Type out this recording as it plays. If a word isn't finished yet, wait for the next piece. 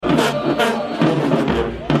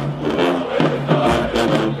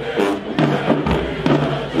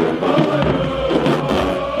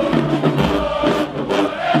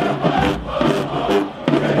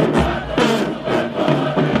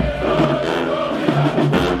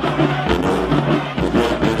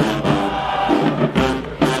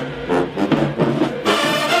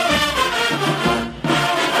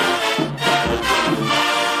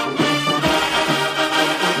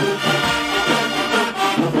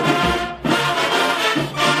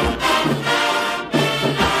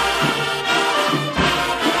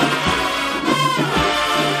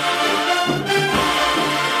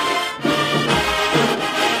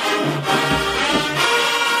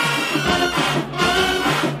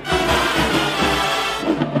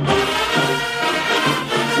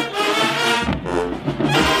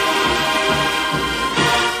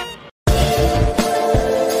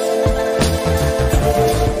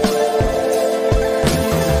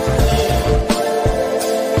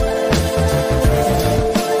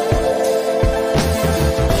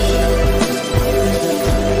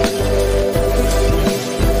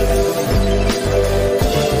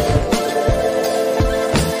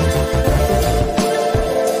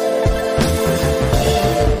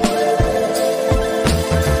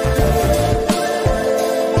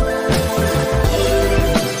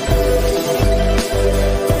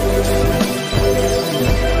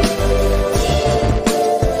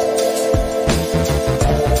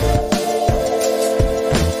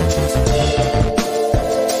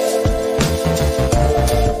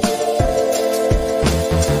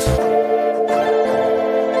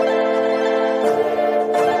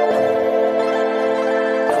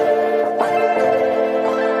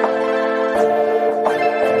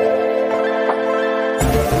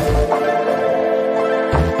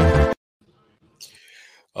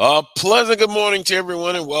pleasant good morning to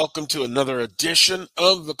everyone, and welcome to another edition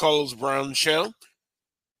of the Carlos Brown Show.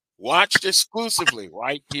 Watched exclusively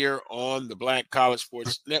right here on the Black College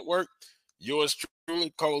Sports Network. Yours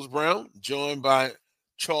truly, Carlos Brown, joined by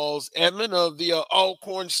Charles Edmond of the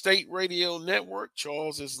Alcorn State Radio Network.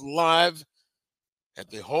 Charles is live at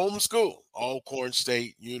the home school, Alcorn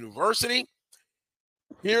State University.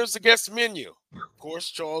 Here's the guest menu. Of course,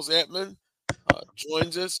 Charles Edmond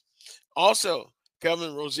joins us. Also,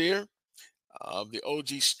 Kevin Rozier of the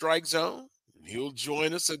OG Strike Zone. He'll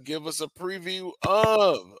join us and give us a preview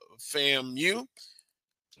of FAMU.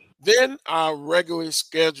 Then our regularly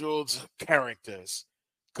scheduled characters,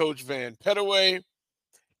 Coach Van Pettaway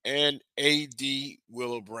and A.D.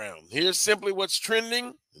 Willow Brown. Here's simply what's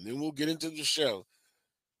trending, and then we'll get into the show.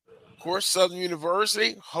 Of course, Southern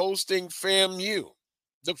University hosting FAMU.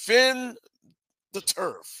 Defend the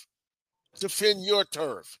turf. Defend your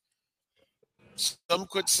turf. Some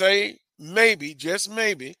could say maybe, just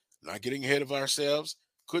maybe, not getting ahead of ourselves,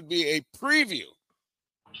 could be a preview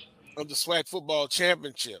of the SWAC Football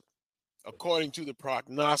Championship, according to the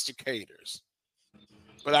prognosticators.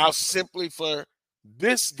 But I'll simply, for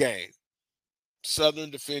this game,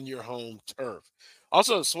 Southern defend your home turf.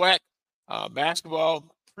 Also, the SWAC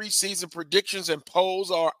basketball preseason predictions and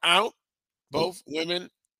polls are out, both women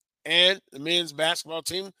and the men's basketball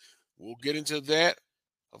team. We'll get into that,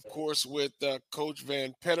 of course, with Coach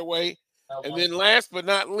Van Pettaway. And then last but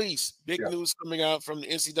not least, big news coming out from the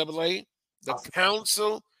NCAA. The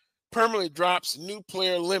council permanently drops new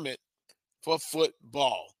player limit for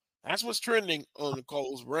football. That's what's trending on the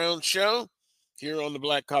Carlos Brown Show here on the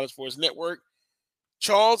Black College Sports Network.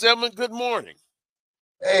 Charles Edmond, good morning.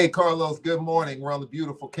 Hey, Carlos, good morning. We're on the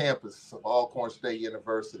beautiful campus of Alcorn State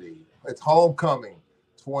University. It's homecoming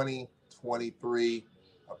 2023.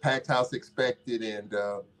 A packed house expected, and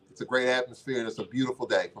it's a great atmosphere, and it's a beautiful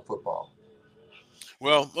day for football.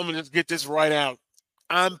 Well, let me just get this right out.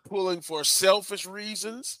 I'm pulling for selfish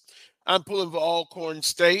reasons. I'm pulling for Alcorn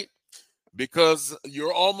State because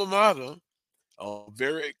your alma mater, a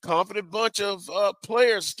very confident bunch of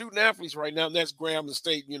players, student athletes right now, and that's Grambling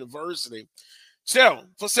State University. So,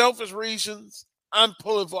 for selfish reasons, I'm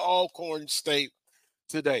pulling for Alcorn State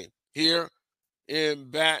today. Here in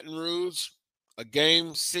Baton Rouge, a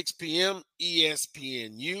game 6 p.m.,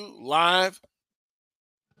 ESPNU live.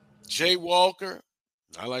 Jay Walker,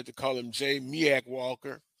 I like to call him Jay Miak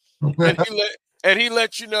Walker. And he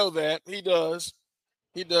lets you know that. He does.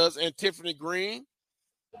 He does. And Tiffany Green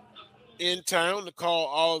in town to call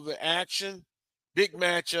all of the action. Big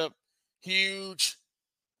matchup. Huge.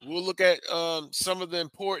 We'll look at some of the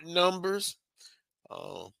important numbers.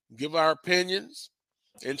 Give our opinions.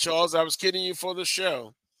 And Charles, I was kidding you for the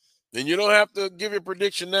show. And you don't have to give your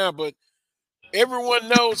prediction now, but everyone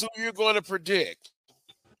knows who you're going to predict.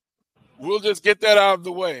 We'll just get that out of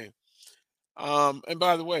the way. And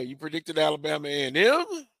by the way, you predicted Alabama A&M,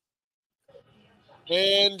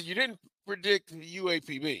 and you didn't predict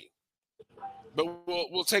UAPB. But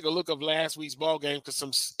we'll take a look of last week's ball game because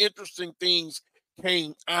some interesting things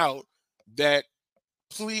came out that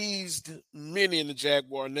pleased many in the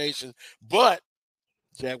Jaguar Nation. But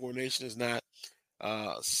Jaguar Nation is not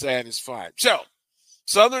satisfied. So,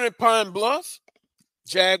 Southern and Pine Bluff,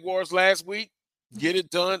 Jaguars last week, get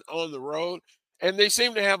it done on the road. And they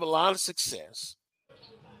seem to have a lot of success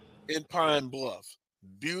in Pine Bluff.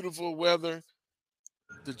 Beautiful weather.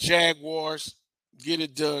 The Jaguars get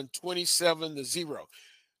it done 27-0.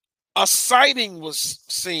 A sighting was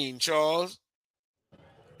seen, Charles.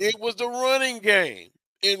 It was the running game.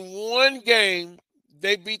 In one game,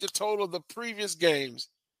 they beat the total of the previous games.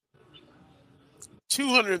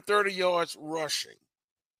 230 yards rushing.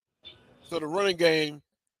 So the running game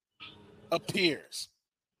appears.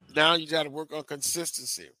 Now you got to work on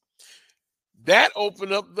consistency. That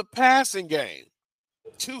opened up the passing game.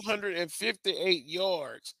 258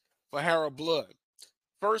 yards for Harold Blood.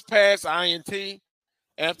 First pass, INT.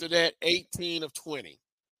 After that, 18 of 20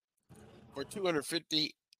 for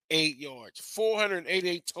 258 yards.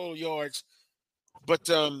 488 total yards. But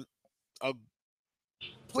a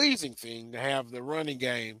pleasing thing to have the running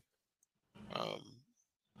game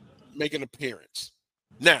make an appearance.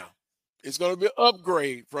 Now, it's going to be an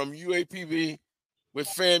upgrade from UAPB with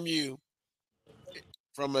FAMU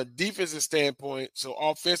from a defensive standpoint. So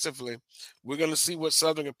offensively, we're going to see what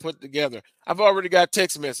Southern can put together. I've already got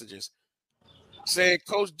text messages saying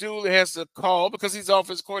Coach Dooley has to call, because he's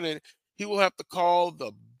offensive coordinator, he will have to call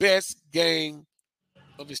the best game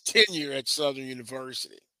of his tenure at Southern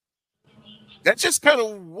University. That's just kind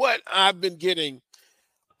of what I've been getting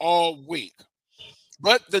all week.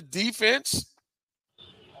 But the defense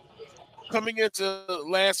coming into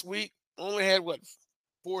last week only had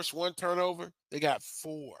forced one turnover. They got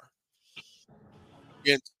 4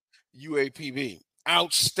 against UAPB.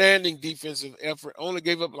 Outstanding defensive effort. Only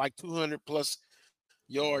gave up like 200 plus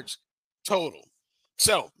yards total.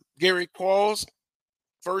 So Gary Qualls,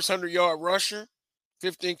 first 100-yard rusher,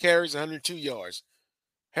 15 carries, 102 yards.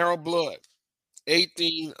 Harold Blood,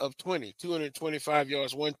 18 of 20, 225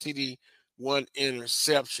 yards, 1 TD, 1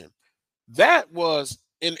 interception. That was,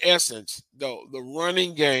 in essence, though, the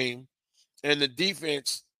running game, and the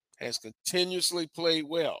defense has continuously played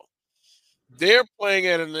well. They're playing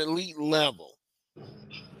at an elite level.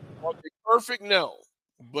 Are they perfect? No,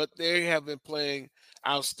 but they have been playing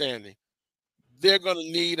outstanding. They're going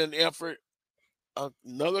to need an effort,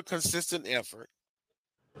 another consistent effort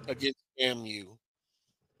against MU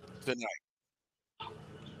tonight.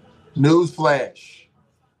 News flash.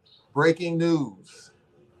 Breaking news.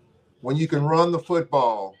 When you can run the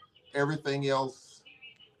football, everything else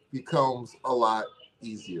becomes a lot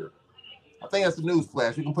easier. I think that's a news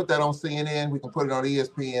flash. We can put that on CNN. We can put it on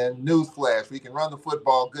ESPN. News flash. We can run the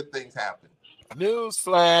football. Good things happen. News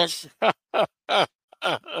flash. Yeah,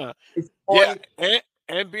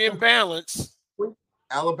 and being balanced.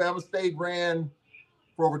 Alabama State ran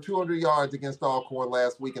for over 200 yards against Alcorn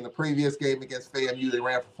last week. In the previous game against FAMU, they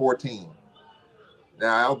ran for 14.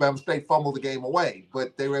 Now, Alabama State fumbled the game away,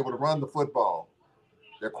 but they were able to run the football.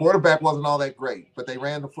 Their quarterback wasn't all that great, but they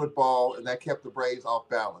ran the football, and that kept the Braves off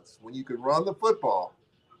balance. When you can run the football,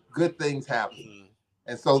 good things happen. Mm-hmm.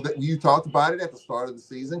 And so you talked about it at the start of the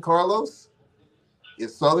season, Carlos.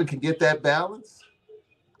 If Southern can get that balance,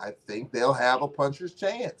 I think they'll have a puncher's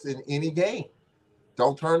chance in any game.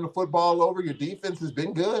 Don't turn the football over. Your defense has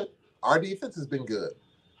been good. Our defense has been good.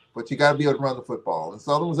 But you got to be able to run the football. And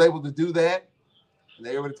Southern was able to do that, and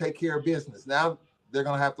they were able to take care of business. Now they're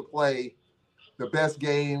going to have to play the best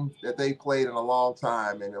game that they played in a long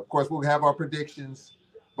time. And, of course, we'll have our predictions.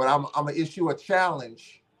 But I'm going to issue a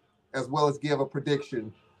challenge as well as give a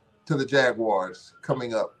prediction to the Jaguars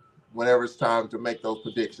coming up whenever it's time to make those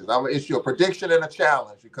predictions. I'm going to issue a prediction and a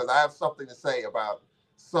challenge because I have something to say about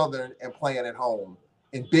Southern and playing at home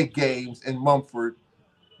in big games in Mumford.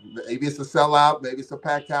 Maybe it's a sellout. Maybe it's a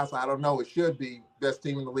packed house. I don't know. It should be best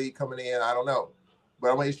team in the league coming in. I don't know. But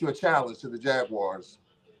I'm going to issue a challenge to the Jaguars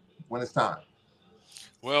when it's time.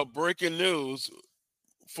 Well, breaking news,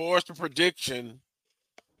 for us to prediction,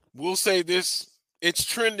 we'll say this, it's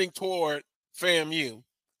trending toward FAMU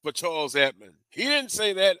for Charles Edmond. He didn't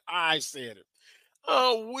say that, I said it.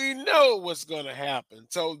 Oh, we know what's going to happen.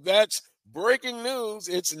 So that's breaking news.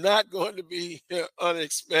 It's not going to be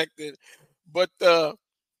unexpected. But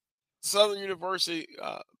Southern University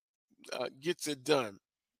gets it done.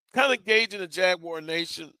 Kind of gauging the Jaguar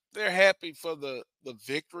Nation. They're happy for the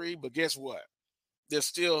victory, but guess what? There's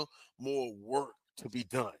still more work to be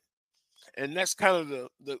done. And that's kind of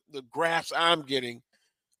the graphs I'm getting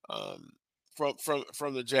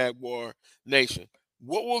from the Jaguar Nation.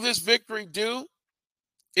 What will this victory do?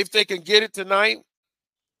 If they can get it tonight,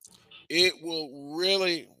 it will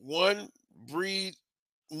really, one, breed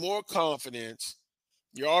more confidence.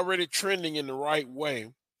 You're already trending in the right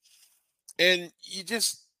way. And you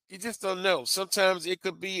just don't know. Sometimes it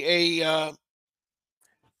could be a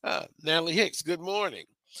Natalie Hicks, good morning.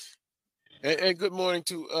 And good morning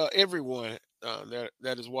to everyone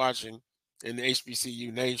that is watching in the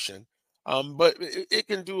HBCU Nation. But it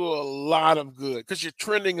can do a lot of good because you're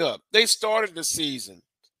trending up. They started the season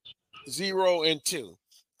 0-2,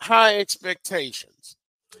 high expectations,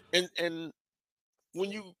 and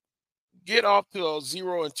when you get off to a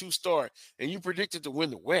 0-2 start and you predicted to win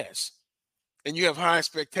the West, and you have high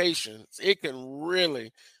expectations, it can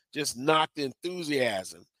really just knock the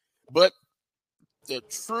enthusiasm. But the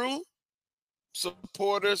true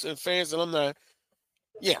supporters and fans and alumni,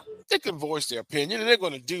 yeah, they can voice their opinion, and they're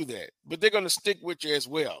going to do that. But they're going to stick with you as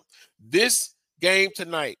well. This game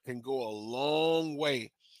tonight can go a long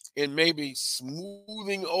way in maybe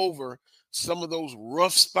smoothing over some of those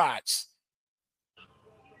rough spots,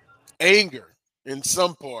 anger in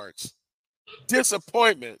some parts,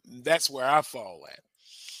 disappointment. That's where I fall at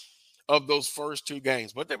of those first 2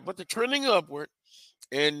 games. But they're trending upward,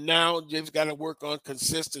 and now they've got to work on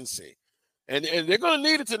consistency. And they're going to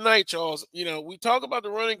need it tonight, Charles. You know, we talk about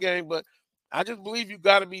the running game, but I just believe you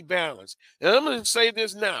got to be balanced. And I'm going to say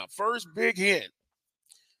this now. First big hint.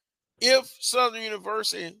 If Southern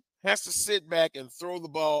University has to sit back and throw the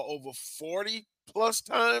ball over 40-plus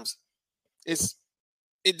times,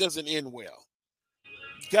 it doesn't end well.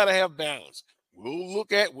 You got to have balance.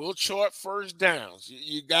 We'll chart first downs.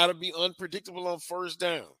 You got to be unpredictable on first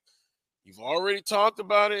down. You've already talked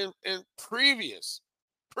about it in previous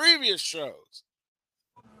shows.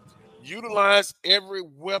 Utilize every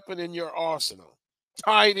weapon in your arsenal.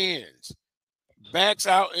 Tight ends, backs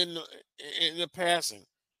out in the passing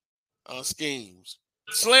schemes,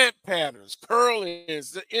 slant patterns, curl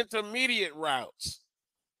ins, the intermediate routes.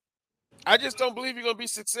 I just don't believe you're going to be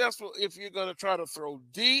successful if you're going to try to throw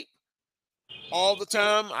deep all the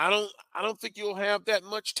time. I don't think you'll have that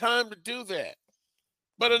much time to do that.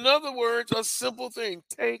 But in other words, a simple thing: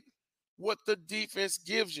 take what the defense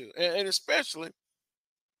gives you, and especially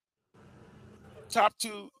top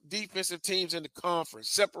two defensive teams in the conference,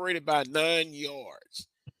 separated by 9 yards.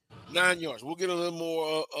 9 yards. We'll get a little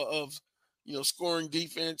more of scoring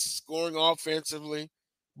defense, scoring offensively,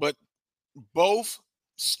 but both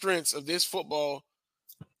strengths of this football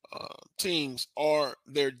teams are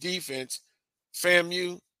their defense.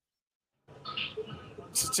 FAMU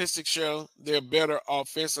statistics show they're better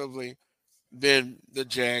offensively than the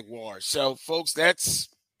Jaguars. So, folks, that's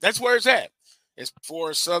where it's at. As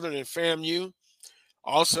for Southern and FAMU,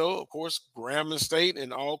 also, of course, Grambling State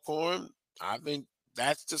and Alcorn. I think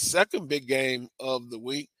that's the second big game of the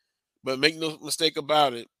week. But make no mistake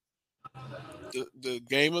about it, the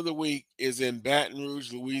game of the week is in Baton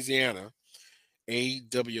Rouge, Louisiana,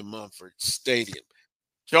 A.W. Mumford Stadium.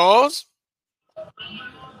 Charles?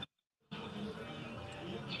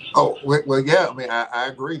 Oh, well, yeah. I mean, I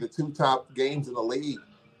agree. The two top games in the league,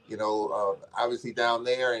 obviously down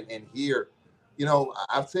there and here.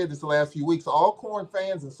 I've said this the last few weeks. Alcorn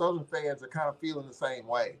fans and Southern fans are kind of feeling the same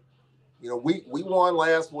way. We won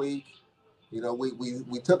last week.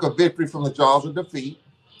 We took a victory from the jaws of defeat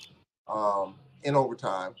in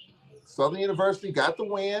overtime. Southern University got the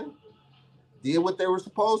win, did what they were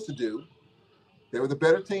supposed to do. They were the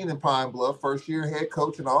better team than Pine Bluff, first-year head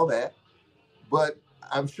coach and all that. But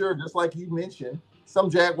I'm sure, just like you mentioned, some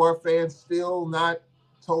Jaguar fans still not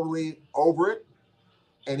totally over it.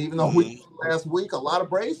 And even though we last week, a lot of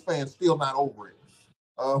Braves fans still not over it.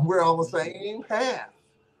 We're on the same path.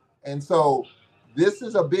 And so this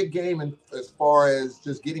is a big game as far as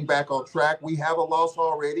just getting back on track. We have a loss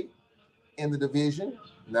already in the division.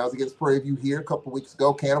 That was against Prairie View here a couple of weeks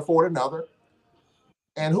ago. Can't afford another.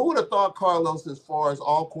 And who would have thought, Carlos, as far as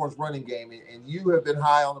Alcorn's running game, and you have been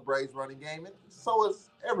high on the Braves running game, and so is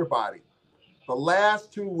everybody. The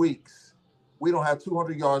last 2 weeks, we don't have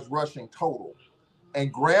 200 yards rushing total.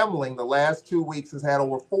 And Grambling, the last 2 weeks, has had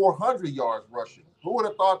over 400 yards rushing. Who would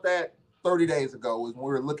have thought that 30 days ago when we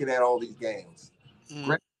were looking at all these games?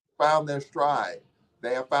 Grambling found their stride.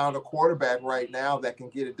 They have found a quarterback right now that can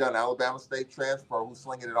get it done. Alabama State transfer who's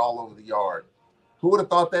slinging it all over the yard. Who would have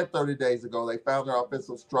thought that 30 days ago? They found their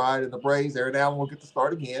offensive stride in the Braves. Aaron Allen will get to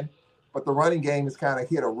start again, but the running game has kind of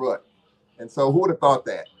hit a rut. And so who would have thought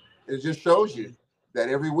that? It just shows you that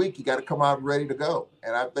every week you got to come out ready to go.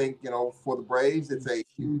 And I think, for the Braves, it's a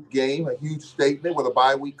huge game, a huge statement with a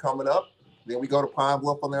bye week coming up. Then we go to Pine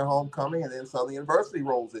Bluff on their homecoming, and then Southern University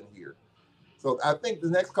rolls in here. So I think the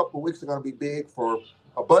next couple of weeks are going to be big for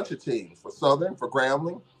a bunch of teams, for Southern, for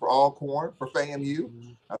Grambling, for Alcorn, for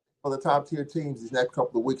FAMU. I think for the top tier teams, these next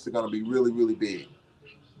couple of weeks are going to be really, really big.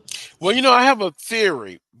 Well, I have a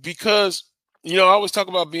theory because, I always talk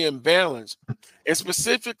about being balanced, and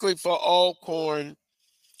specifically for Alcorn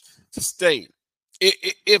State.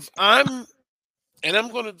 If I'm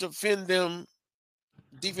going to defend them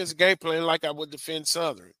defensive game plan like I would defend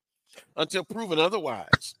Southern until proven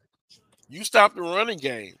otherwise. You stop the running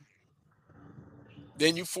game,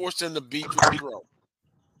 then you force them to beat you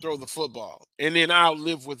throw the football, and then I'll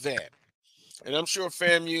live with that. And I'm sure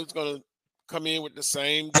FAMU is going to come in with the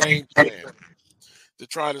same game plan to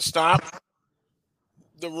try to stop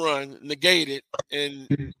the run, negate it,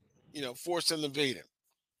 and force them to beat him,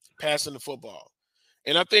 passing the football.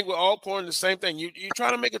 And I think with Alcorn, the same thing. You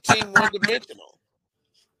try to make a team one-dimensional,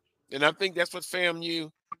 and I think that's what FAMU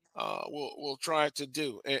will try to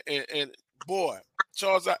do. And boy,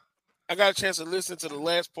 Charles, I got a chance to listen to the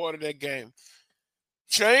last part of that game.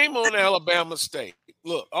 Shame on Alabama State.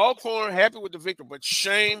 Look, Alcorn happy with the victory, but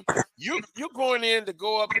shame. You're going in to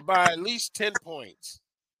go up by at least 10 points,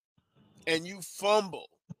 and you fumble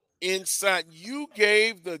inside. You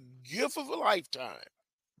gave the gift of a lifetime.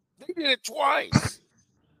 They did it twice.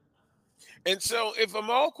 And so if I'm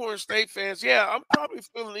Alcorn State fans, yeah, I'm probably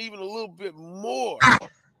feeling even a little bit more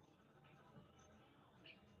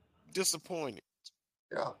disappointed.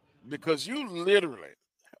 Yeah. Because you literally,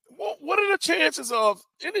 what are the chances of,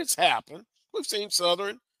 and it's happened, we've seen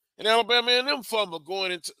Southern and Alabama and them fumble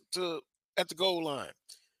going into at the goal line.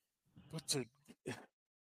 But to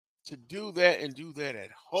do that and do that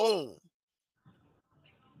at home,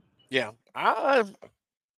 yeah, I'm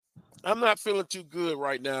not feeling too good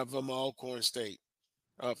right now if I'm Alcorn State.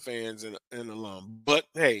 fans and alum. But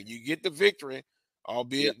hey, you get the victory,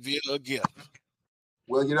 albeit via a gift.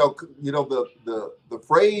 Well, the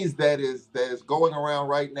phrase that is going around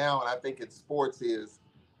right now, and I think in sports is,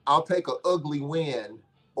 "I'll take an ugly win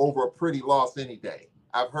over a pretty loss any day."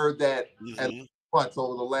 I've heard that at once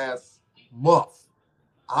over the last month.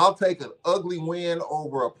 I'll take an ugly win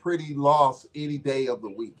over a pretty loss any day of the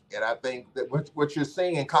week. And I think that what you're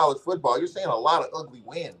seeing in college football, you're seeing a lot of ugly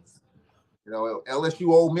wins.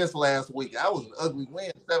 LSU Ole Miss last week, that was an ugly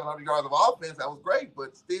win. 700 yards of offense, that was great,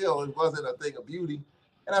 but still, it wasn't a thing of beauty.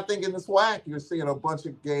 And I think in the SWAC, you're seeing a bunch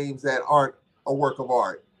of games that aren't a work of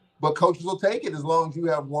art. But coaches will take it as long as you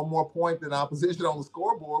have one more point than opposition on the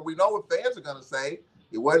scoreboard. We know what fans are going to say.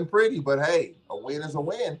 It wasn't pretty, but hey, a win is a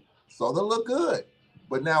win. Southern look good.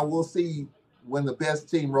 But now we'll see when the best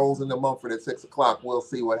team rolls into Mumford at 6 o'clock. We'll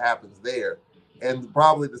see what happens there. And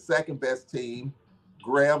probably the second best team,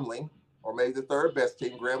 Grambling, or maybe the third best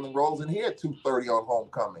team, Grambling, rolls in here at 2:30 on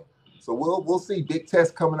homecoming. So we'll see big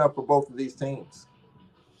tests coming up for both of these teams.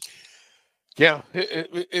 Yeah,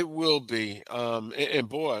 it will be. And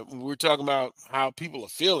boy, when we're talking about how people are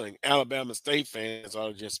feeling, Alabama State fans ought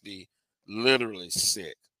to just be literally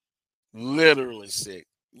sick. Literally sick.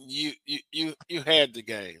 You had the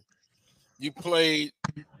game. You played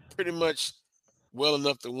pretty much well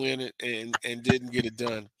enough to win it and didn't get it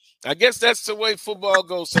done. I guess that's the way football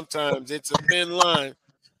goes sometimes. It's a thin line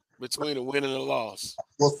between a win and a loss.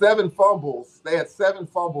 Well, 7 fumbles. They had 7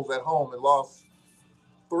 fumbles at home and lost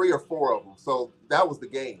 3 or 4 of them. So that was the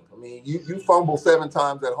game. I mean, you fumble 7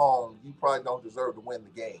 times at home, you probably don't deserve to win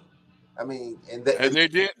the game. I mean, and they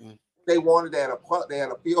didn't. They wanted that they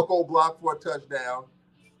had a field goal block for a touchdown.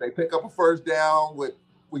 They pick up a first down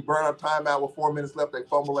we burn our timeout with 4 minutes left. They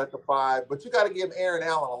fumble at the 5. But you got to give Aaron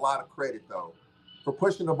Allen a lot of credit, though, for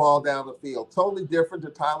pushing the ball down the field. Totally different to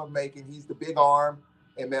Tyler Macon. He's the big arm.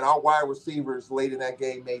 And, man, our wide receivers late in that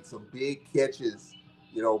game made some big catches.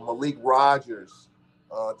 Malik Rogers,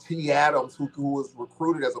 T. Adams, who was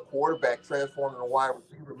recruited as a quarterback, transformed into a wide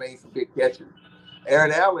receiver, made some big catches.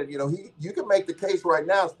 Aaron Allen, you can make the case right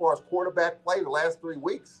now as far as quarterback play the last 3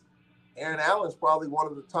 weeks. Aaron Allen's probably one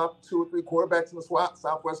of the top 2 or 3 quarterbacks in the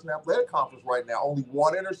Southwestern Athletic Conference right now. Only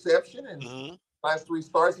 1 interception in last 3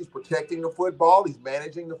 starts. He's protecting the football. He's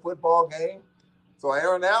managing the football game. So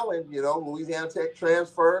Aaron Allen, Louisiana Tech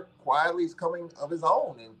transfer, quietly is coming of his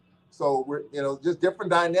own. And so we're, just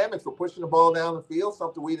different dynamics. We're pushing the ball down the field,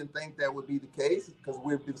 something we didn't think that would be the case because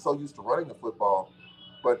we've been so used to running the football.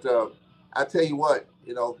 But I tell you what,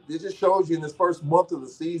 it just shows you in this first month of the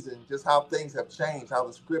season just how things have changed, how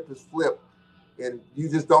the script has flipped, and you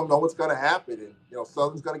just don't know what's going to happen. And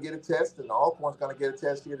Southern's going to get a test, and Alcorn's going to get a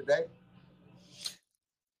test here today.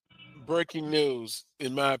 Breaking news,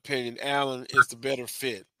 in my opinion, Allen is the better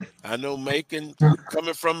fit. I know Macon,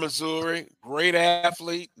 coming from Missouri, great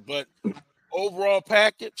athlete, but overall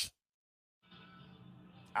package,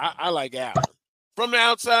 I like Allen. From the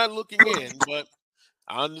outside looking in, but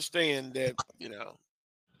I understand that,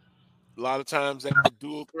 a lot of times that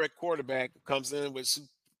dual threat quarterback comes in with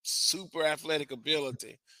super athletic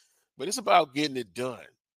ability, but it's about getting it done.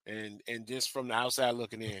 And just from the outside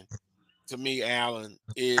looking in, to me, Allen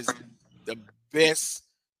is the best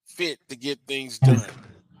fit to get things done.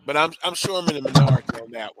 But I'm sure I'm in the minority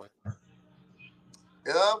on that one.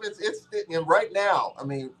 It's right now. I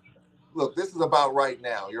mean, look, this is about right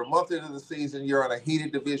now. You're a month into the season. You're in a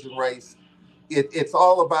heated division race. It's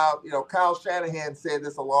all about, Kyle Shanahan said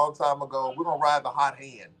this a long time ago. We're going to ride the hot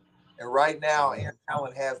hand. And right now, Aaron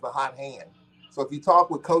Allen has the hot hand. So if you talk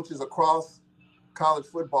with coaches across college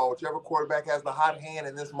football, whichever quarterback has the hot hand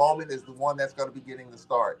in this moment is the one that's going to be getting the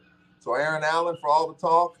start. So Aaron Allen, for all the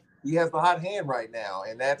talk, he has the hot hand right now,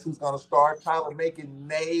 and that's who's going to start. Tyler Macon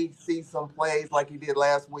may see some plays like he did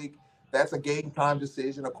last week. That's a game time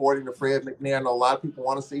decision, according to Fred McNair. I know a lot of people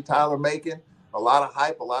want to see Tyler Macon. A lot of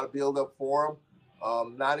hype, a lot of build-up for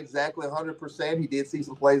him. Not exactly 100%. He did see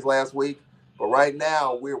some plays last week. But right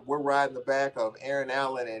now, we're riding the back of Aaron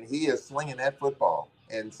Allen, and he is slinging that football.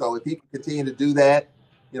 And so if he can continue to do that,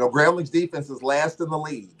 Grambling's defense is last in the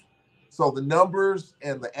league. So the numbers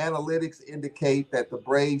and the analytics indicate that the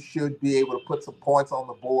Braves should be able to put some points on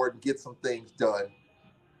the board and get some things done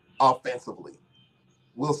offensively.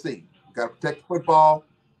 We'll see. Got to protect the football.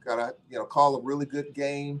 Got to, call a really good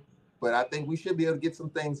game. But I think we should be able to get some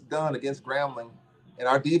things done against Grambling. And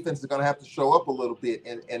our defense is going to have to show up a little bit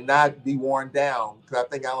and not be worn down, because I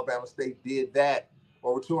think Alabama State did that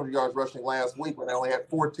over 200 yards rushing last week when they only had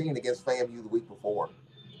 14 against FAMU the week before.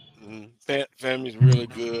 FAMU's really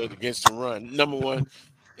good against the run. Number 1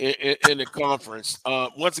 in the conference.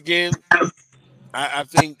 Once again, I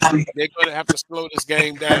think they're going to have to slow this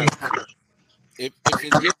game down. If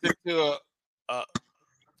it gets into a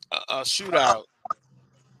shootout,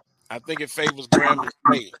 I think it favors Grambling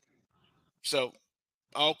State. So,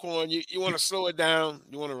 Alcorn, you want to slow it down.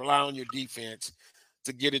 You want to rely on your defense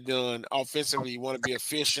to get it done. Offensively, you want to be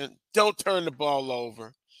efficient. Don't turn the ball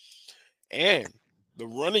over. And the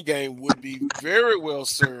running game would be very well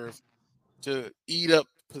served to eat up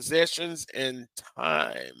possessions and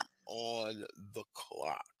time on the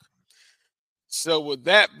clock. So with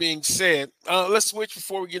that being said, let's switch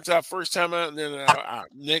before we get to our first time out and then our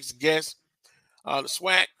next guest. The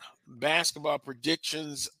SWAC basketball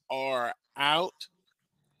predictions are out.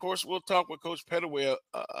 Of course, we'll talk with Coach Pettaway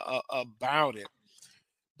about it.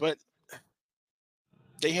 But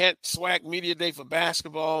they had SWAC Media Day for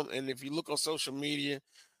basketball, and if you look on social media,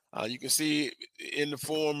 you can see in the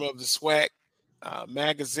form of the SWAC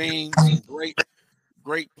magazine, some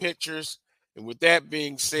great pictures. And with that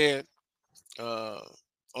being said,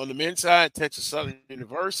 on the men's side, Texas Southern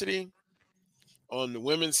University. On the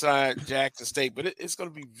women's side, Jackson State. But it's going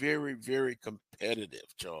to be very, very competitive,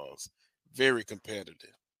 Charles. Very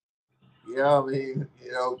competitive. Yeah, I mean,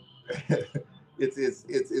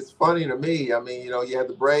 it's funny to me. I mean, you had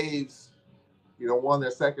the Braves, won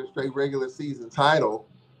their second straight regular season title.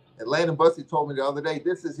 And Landon Bussey told me the other day,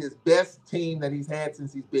 this is his best team that he's had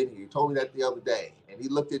since he's been here. He told me that the other day. And he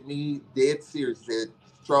looked at me dead serious, said,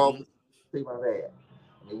 Charles, team I've had.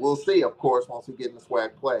 I mean, we'll see, of course, once we get in the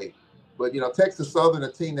SWAC play. But, Texas Southern,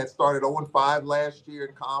 a team that started 0-5 last year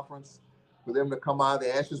in conference, for them to come out of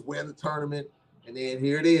the Ashes, win the tournament, and then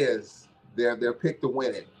here it is. They're picked to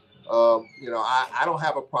win it. I don't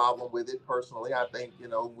have a problem with it personally. I think,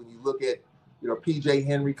 when you look at, P.J.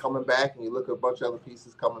 Henry coming back and you look at a bunch of other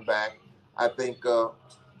pieces coming back, I think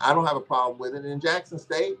I don't have a problem with it. And in Jackson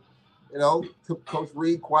State, Coach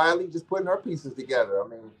Reed quietly just putting her pieces together. I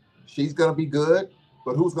mean, she's going to be good,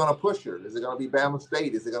 but who's going to push her? Is it going to be Bama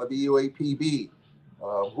State? Is it going to be UAPB?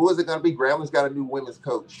 Who is it going to be? Grambling's got a new women's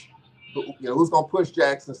coach. Who's going to push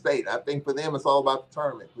Jackson State? I think for them, it's all about the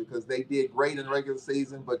tournament because they did great in the regular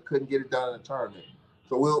season, but couldn't get it done in the tournament.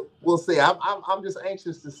 So we'll see. I'm just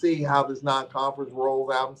anxious to see how this non-conference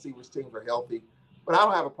rolls out and see which teams are healthy. But I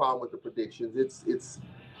don't have a problem with the predictions. It's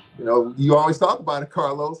you always talk about it,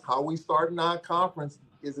 Carlos. How we start non-conference,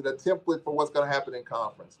 is it a template for what's going to happen in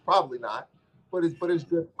conference? Probably not. But it's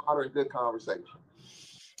good fodder and good conversation.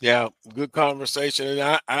 Yeah, good conversation.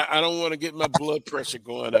 And I don't want to get my blood pressure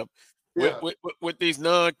going up with these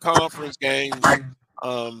non-conference games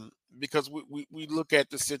because we look at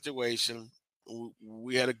the situation.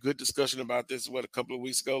 We had a good discussion about this, a couple of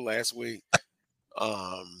weeks ago, last week,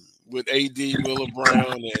 with A.D.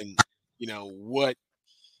 Miller-Brown and, what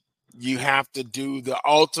you have to do, the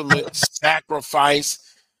ultimate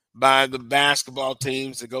sacrifice by the basketball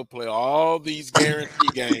teams to go play all these guarantee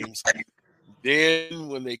games. Then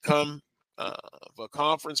when they come for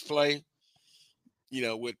conference play,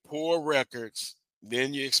 with poor records,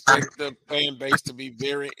 then you expect the fan base to be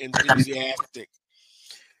very enthusiastic.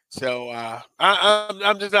 So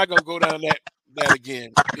I'm just not going to go down that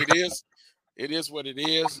again. It is what it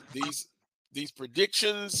is. These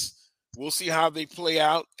predictions, we'll see how they play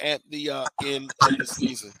out at the end of the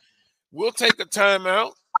season. We'll take a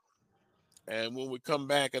timeout. And when we come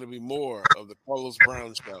back, it'll be more of the Carlos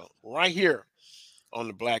Brown Show right here on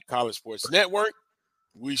the Black College Sports Network.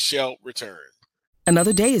 We shall return.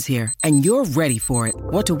 Another day is here, and you're ready for it.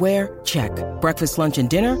 What to wear? Check. Breakfast, lunch, and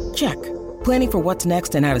dinner? Check. Planning for what's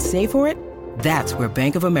next and how to save for it? That's where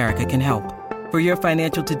Bank of America can help. For your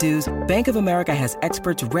financial to-dos, Bank of America has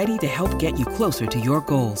experts ready to help get you closer to your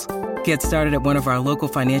goals. Get started at one of our local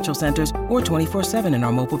financial centers or 24/7 in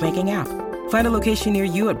our mobile banking app. Find a location near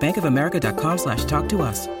you at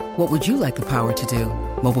bankofamerica.com/talktous. What would you like the power to do?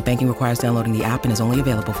 Mobile banking requires downloading the app and is only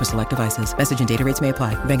available for select devices. Message and data rates may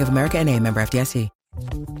apply. Bank of America N.A., member FDIC.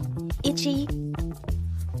 Itchy.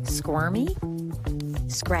 Squirmy.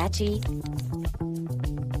 Scratchy.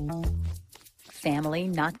 Family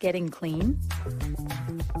not getting clean?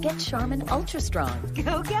 Get Charmin Ultra Strong.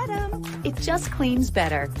 Go get 'em. It just cleans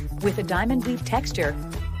better. With a diamond weave texture,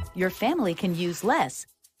 your family can use less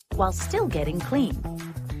while still getting clean.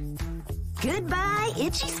 Goodbye,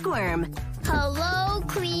 itchy squirm. Hello,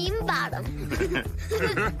 clean bottom.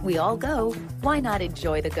 We all go. Why not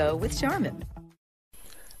enjoy the go with Charmin?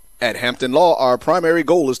 At Hampton Law, our primary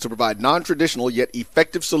goal is to provide non-traditional yet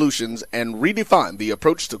effective solutions and redefine the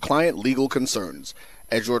approach to client legal concerns.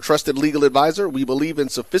 As your trusted legal advisor, we believe in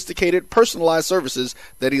sophisticated, personalized services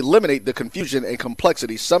that eliminate the confusion and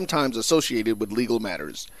complexity sometimes associated with legal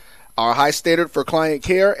matters. Our high standard for client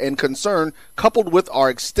care and concern, coupled with our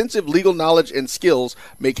extensive legal knowledge and skills,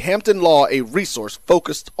 make Hampton Law a resource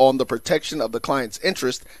focused on the protection of the client's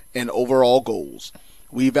interest and overall goals.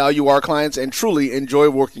 We value our clients and truly enjoy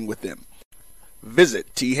working with them. Visit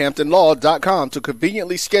thamptonlaw.com to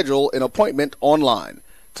conveniently schedule an appointment online.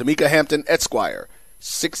 Tamika Hampton Esquire,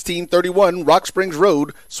 1631 Rock Springs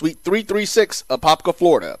Road, Suite 336, Apopka,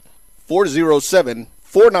 Florida,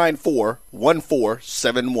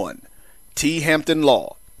 407-494-1471.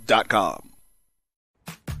 thamptonlaw.com.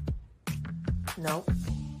 Nope.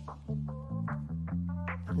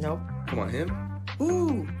 Nope. Come on, him?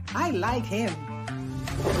 Ooh, I like him.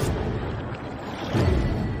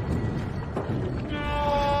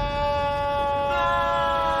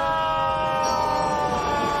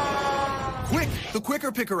 Quick, the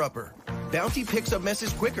Quicker Picker-Upper. Bounty picks up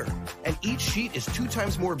messes quicker, and each sheet is 2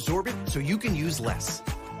 times more absorbent, so you can use less.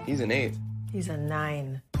 He's an 8. He's a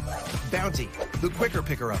 9. Bounty, the Quicker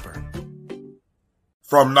Picker-Upper.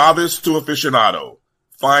 From novice to aficionado,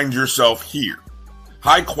 find yourself here.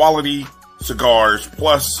 High quality cigars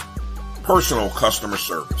plus personal customer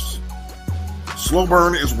service. Slow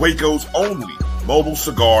Burn is Waco's only mobile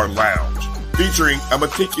cigar lounge, featuring a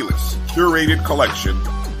meticulous, curated collection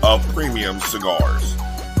of premium cigars.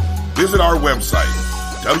 Visit our website,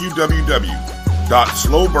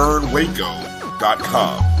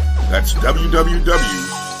 www.slowburnwaco.com. That's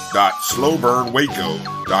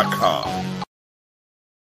www.slowburnwaco.com.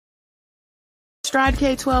 Stride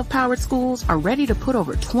K-12 powered schools are ready to put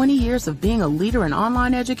over 20 years of being a leader in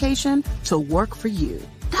online education to work for you.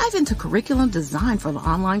 Dive into curriculum design for the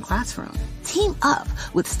online classroom. Team up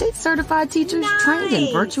with state-certified teachers trained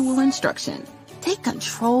in virtual instruction. Take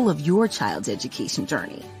control of your child's education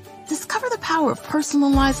journey. Discover the power of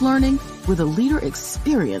personalized learning with a leader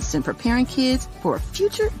experienced in preparing kids for a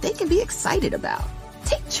future they can be excited about.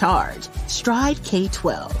 Take charge. Stride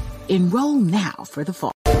K-12. Enroll now for the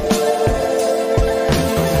fall.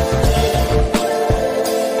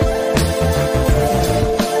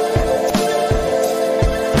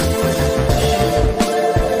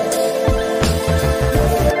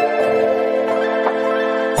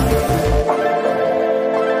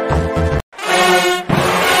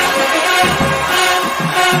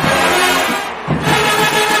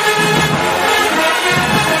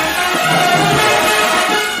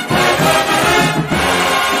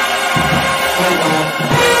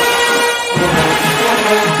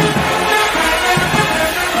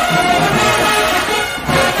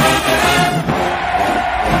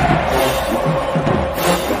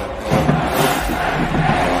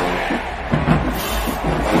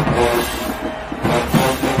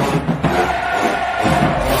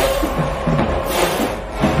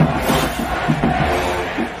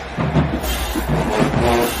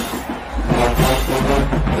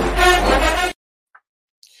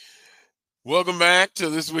 Welcome back to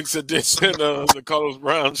this week's edition of the Carlos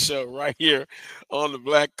Brown Show right here on the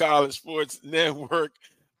Black College Sports Network.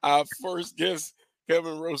 Our first guest,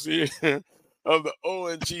 Kelvin Rozier of the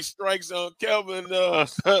ONG Strike Zone. Kelvin,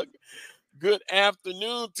 good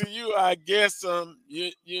afternoon to you. I guess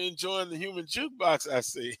you're enjoying the Human Jukebox, I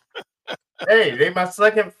see. Hey, they my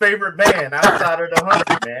second favorite band outside of the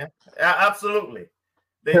 100, man. Absolutely.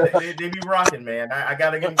 They be rocking, man. I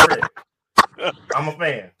got to give them credit. I'm a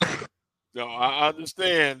fan. No, I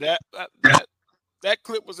understand that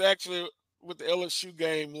clip was actually with the LSU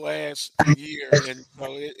game last year, and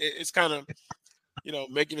so it's kind of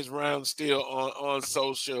making its rounds still on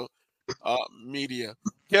social media.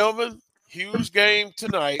 Kelvin, huge game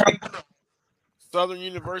tonight. Southern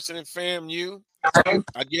University and FAMU.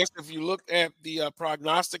 I guess if you look at the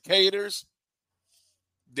prognosticators,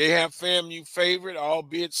 they have FAMU favorite,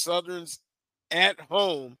 albeit Southern's at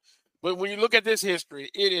home. But when you look at this history,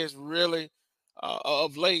 it is really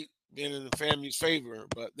of late been in the FAMU's favor.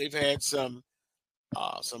 But they've had some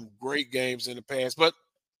great games in the past. But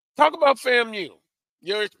talk about FAMU.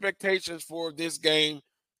 Your expectations for this game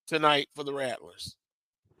tonight for the Rattlers.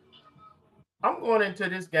 I'm going into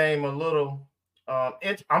this game a little.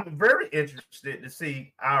 I'm very interested to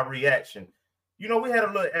see our reaction. We had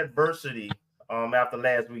a little adversity after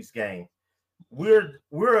last week's game. We're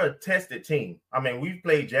a tested team. I mean, we've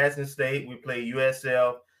played Jackson State, we played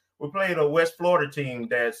USF, we played a West Florida team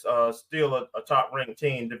that's still a top-ranked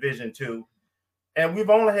team, Division II, and we've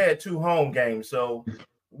only had 2 home games. So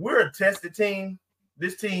we're a tested team.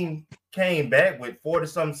 This team came back with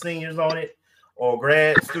 40-some seniors on it or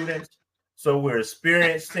grad students. So we're an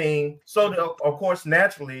experienced team. So, of course,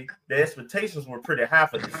 naturally, the expectations were pretty high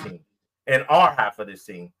for this team and are high for this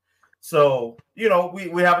team. So, we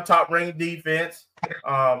have a top-ranked defense.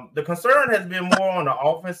 The concern has been more on the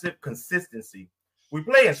offensive consistency. We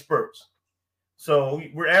play in spurts. So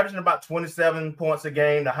we're averaging about 27 points a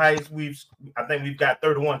game. The highest I think we've got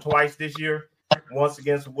 31 twice this year. Once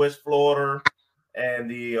against West Florida, and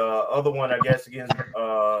the other one, I guess, against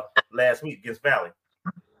last week against Valley.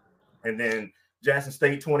 And then Jackson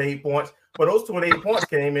State, 28 points. But those 28 points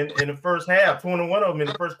came in the first half, 21 of them in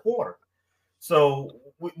the first quarter. So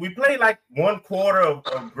we played like one quarter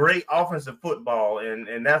of great offensive football,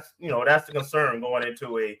 and that's the concern going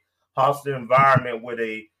into a hostile environment with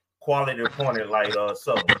a quality opponent like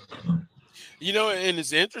Southern. And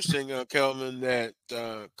it's interesting, Kelvin, that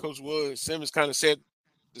Coach Willie Simmons kind of said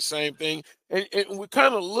the same thing. And we're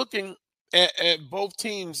kind of looking at both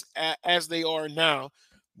teams as they are now,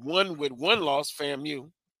 one with one loss,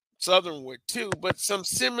 FAMU, Southern with two, but some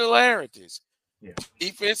similarities. Yeah.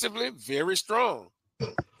 Defensively, very strong.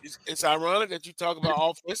 It's ironic that you talk about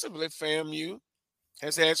offensively. FAMU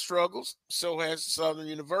has had struggles, so has Southern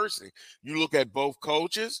University. You look at both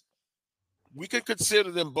coaches, we could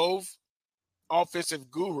consider them both offensive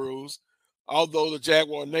gurus, although the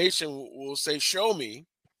Jaguar Nation will say, show me,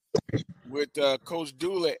 with Coach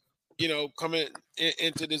Dooley, coming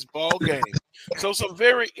into this ball game. So some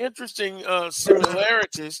very interesting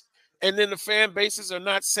similarities, and then the fan bases are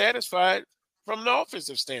not satisfied from an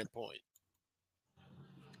offensive standpoint.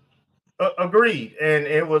 Agreed. And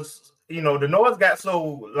it was, the noise got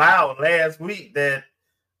so loud last week that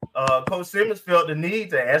Coach Simmons felt the need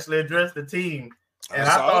to actually address the team. And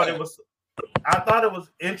I thought it was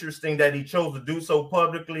interesting that he chose to do so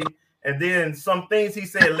publicly. And then some things he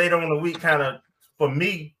said later on in the week kind of, for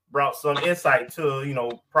me, brought some insight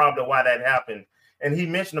to, probably why that happened. And he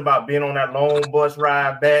mentioned about being on that long bus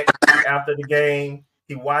ride back after the game.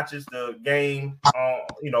 He watches the game,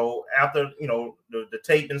 after, the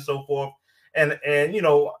tape and so forth. And 8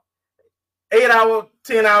 hours,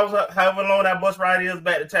 10 hours, however long that bus ride is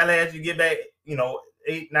back to Tallahassee, you get back,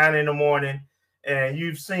 8, 9 in the morning. And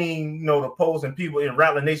you've seen, the polls and people in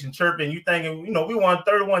Rattler Nation chirping, you thinking, we won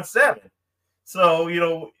 31-7. So,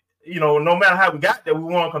 no matter how we got there,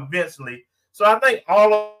 we won convincingly. So I think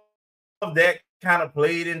all of that kind of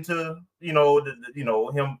played into,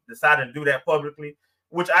 him deciding to do that publicly,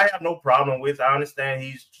 which I have no problem with. I understand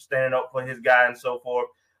he's standing up for his guy and so forth.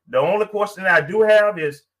 The only question that I do have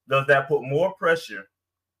is, does that put more pressure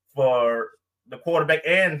for the quarterback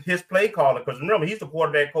and his play caller? Because remember, he's the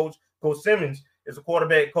quarterback coach. Coach Simmons is a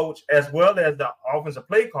quarterback coach as well as the offensive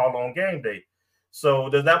play caller on game day. So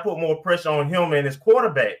does that put more pressure on him and his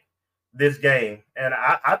quarterback this game? And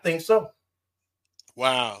I think so.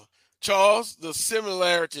 Wow. Charles, the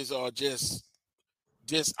similarities are just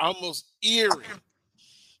almost eerie.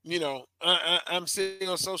 I'm sitting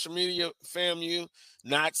on social media, FAMU,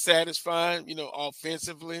 not satisfied,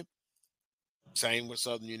 offensively. Same with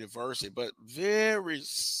Southern University, but very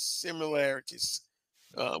similarities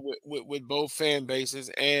with both fan bases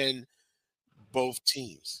and both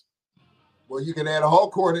teams. Well, you can add a whole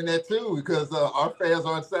court in that too, because our fans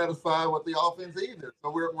aren't satisfied with the offense either. So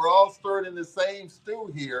we're all stirred in the same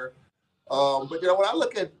stew here. But when I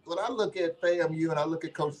look at FAMU and I look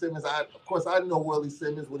at Coach Simmons, of course I know Willie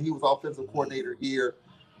Simmons when he was offensive coordinator here,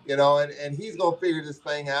 and he's gonna figure this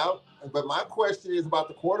thing out. But my question is about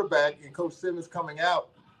the quarterback and Coach Simmons coming out.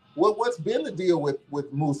 What's been the deal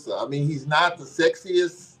with Musa? I mean, he's not the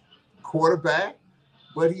sexiest quarterback,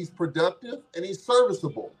 but he's productive and he's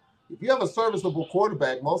serviceable. If you have a serviceable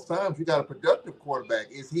quarterback, most times you got a productive quarterback.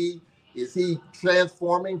 Is he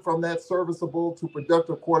transforming from that serviceable to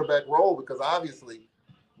productive quarterback role? Because obviously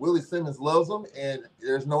Willie Simmons loves him, and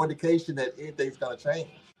there's no indication that anything's going to change.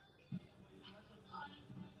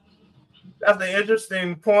 That's an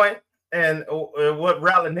interesting point. And what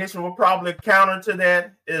Rattler Nation will probably counter to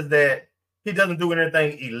that is that he doesn't do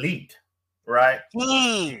anything elite, right?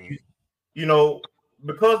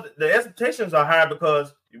 Because the expectations are high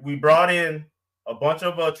because we brought in a bunch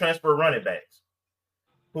of transfer running backs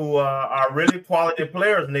who are really quality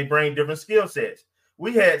players, and they bring different skill sets.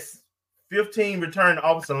 We had 15 return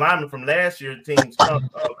offensive linemen from last year's teams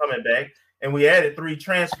coming back, and we added 3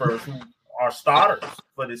 transfers who are starters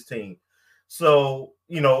for this team. So,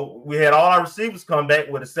 we had all our receivers come back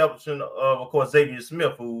with the exception of course, Xavier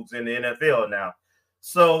Smith, who's in the NFL now.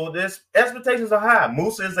 So this expectations are high.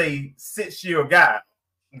 Musa is a 6-year guy.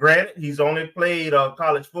 Granted, he's only played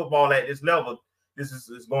college football at this level. This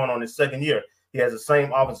is going on his 2nd year. He has the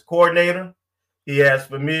same offensive coordinator. He has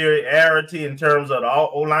familiarity in terms of the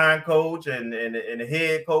O-line coach and the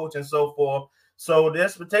head coach and so forth. So the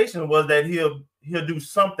expectation was that he'll do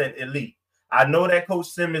something elite. I know that Coach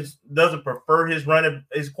Simmons doesn't prefer his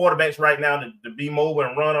quarterbacks right now to be mobile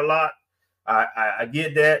and run a lot. I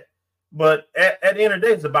get that. But at the end of the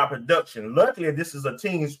day, it's about production. Luckily, this is a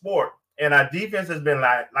team sport, and our defense has been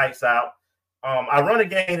lights out. Our running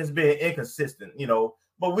game has been inconsistent,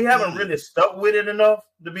 but we haven't really stuck with it enough,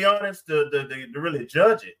 to be honest, to really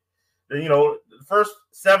judge it. The first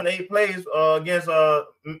 7-8 plays against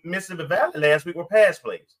Mississippi Valley last week were pass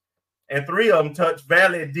plays, and 3 of them touched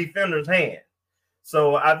Valley defenders' hand.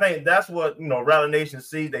 So I think that's what Rally Nation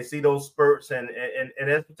see. They see those spurts and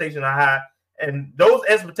expectations are high, and those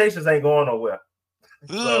expectations ain't going nowhere.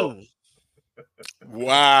 So.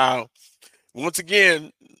 Wow. Once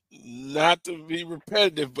again, not to be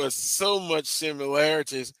repetitive, but so much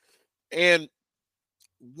similarities. And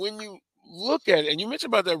when you look at it, and you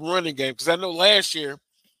mentioned about that running game, because I know last year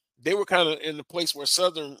they were kind of in the place where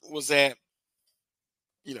Southern was at,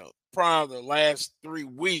 prior to the last 3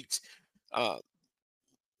 weeks,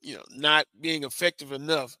 not being effective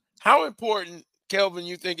enough. How important, Kelvin,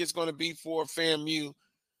 you think it's going to be for FAMU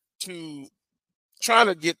to try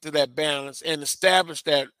to get to that balance and establish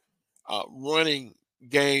that running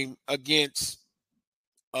game against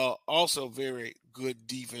also very good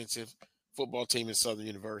defensive football team in Southern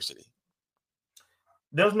University?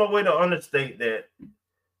 There's no way to understate that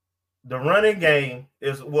the running game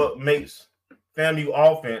is what makes FAMU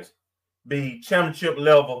offense be championship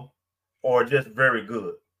level or just very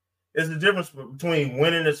good. It's the difference between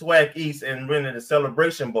winning the SWAC East and winning the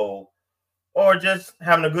Celebration Bowl or just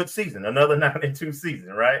having a good season, another 9-2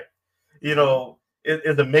 season, right?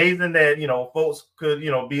 It's amazing that, folks could,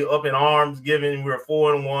 be up in arms given we're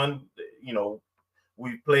 4-1.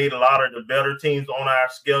 We played a lot of the better teams on our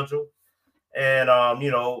schedule. And,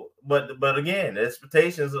 but again, the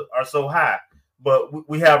expectations are so high. But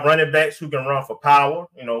we have running backs who can run for power.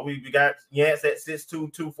 We got Yance at 6'2",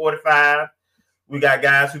 245. We got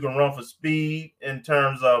guys who can run for speed in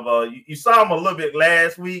terms of you saw him a little bit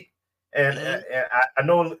last week. And, and I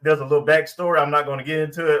know there's a little backstory. I'm not going to get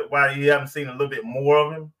into it why you haven't seen a little bit more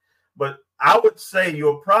of him. But I would say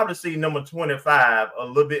you'll probably see number 25 a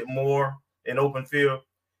little bit more in open field.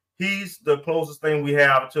 He's the closest thing we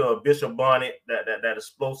have to a Bishop Bonnet, that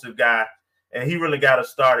explosive guy. And he really got us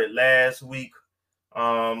started last week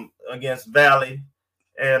against Valley.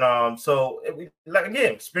 And so,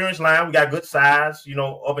 again, experienced line. We got good size,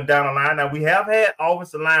 up and down the line. Now, we have had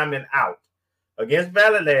offensive linemen out. Against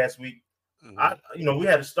Valley last week, we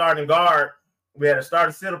had a starting guard. We had a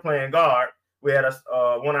starting center playing guard. We had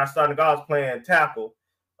one of our starting guards playing tackle.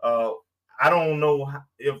 I don't know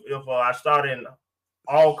if our starting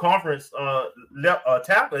all-conference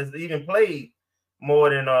tackle has even played more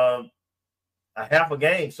than a half a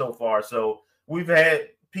game so far. So we've had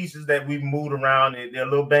pieces that we've moved around. They're a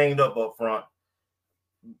little banged up front.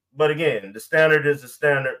 But again, the standard is the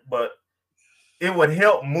standard. But it would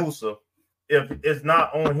help Musa if it's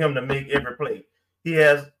not on him to make every play. He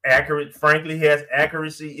has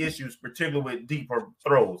accuracy issues, particularly with deeper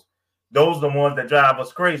throws. Those are the ones that drive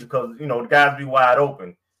us crazy because, the guys be wide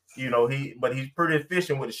open. But he's pretty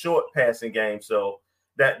efficient with the short passing game. So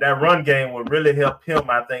that run game would really help him,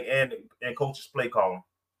 I think, and coach's play calling.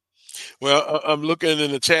 Well, I'm looking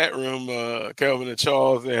in the chat room, Kelvin and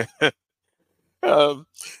Charles, and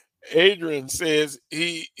Adrian says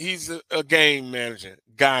he's a game manager.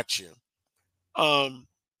 Gotcha.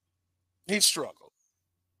 He's struggled.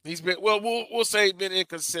 He's been we'll say he's been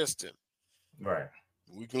inconsistent. Right.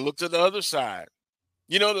 We can look to the other side.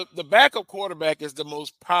 The backup quarterback is the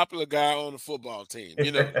most popular guy on the football team.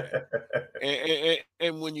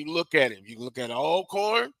 And when you look at him, you can look at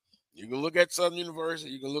Alcorn, you can look at Southern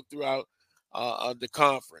University, you can look throughout the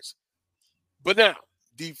conference. But now,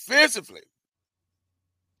 defensively,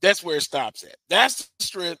 that's where it stops at. That's the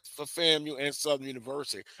strength for FAMU and Southern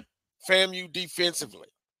University. FAMU defensively,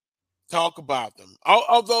 talk about them.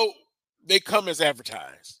 Although they come as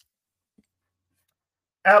advertised.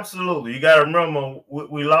 Absolutely. You got to remember,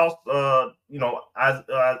 we lost,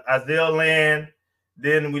 Isaiah Land.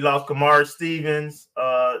 Then we lost Kamari Stevens,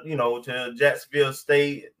 to Jacksonville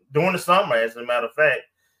State during the summer, as a matter of fact.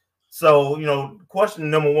 So, question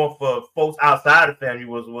number one for folks outside of FAMU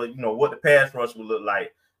was, what the pass rush would look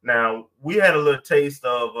like. Now, we had a little taste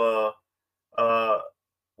of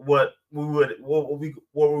what we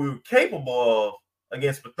were capable of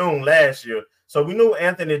against Bethune last year. So we knew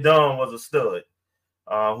Anthony Dunn was a stud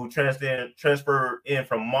who transferred in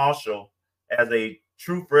from Marshall as a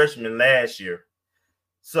true freshman last year.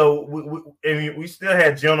 So we still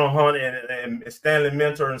had General Hunt and Stanley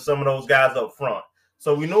Mentor and some of those guys up front.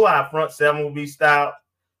 So we knew our front seven would be stout.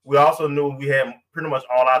 We also knew we had pretty much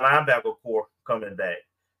all our linebacker core coming back.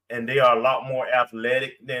 And they are a lot more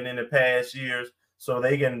athletic than in the past years. So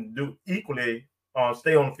they can do equally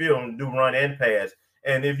stay on the field and do run and pass.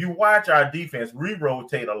 And if you watch our defense, we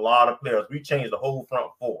rotate a lot of players. We change the whole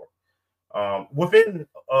front four. Within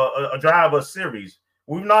a drive or series,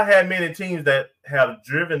 we've not had many teams that have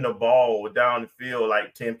driven the ball down the field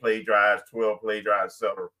like 10-play drives, 12-play drives,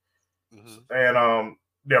 etc. Mm-hmm. And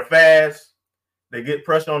they're fast. They get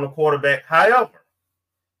pressure on the quarterback. However,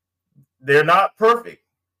 they're not perfect.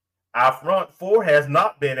 Our front four has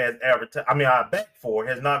not been as advertised. I mean, our back four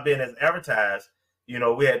has not been as advertised. You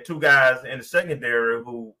know, we had two guys in the secondary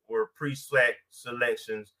who were pre-sack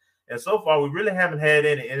selections. And so far, we really haven't had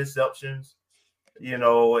any interceptions, you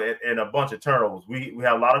know, and a bunch of turnovers. We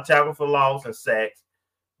have a lot of tackle for loss and sacks.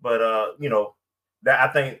 But, you know, that I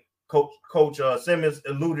think Coach Simmons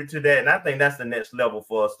alluded to that. And I think that's the next level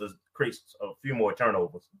for us to create a few more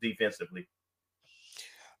turnovers defensively.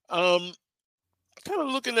 Kind of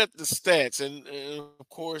looking at the stats, and of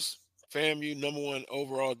course, FAMU #1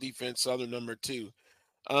 overall defense, Southern #2.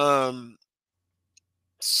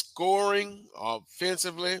 Scoring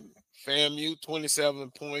offensively, FAMU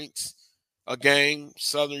 27 points a game,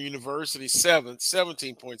 Southern University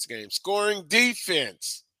 17 points a game. Scoring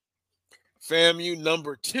defense, FAMU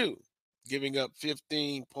 #2, giving up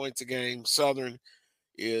 15 points a game. Southern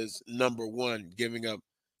is #1, giving up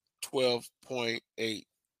 12.8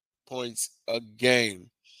 points a game.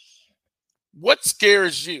 What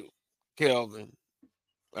scares you, Kelvin?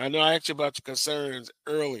 I know I asked you about your concerns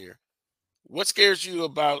earlier. What scares you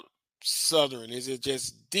about Southern? Is it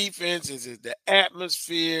just defense? Is it the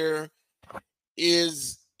atmosphere?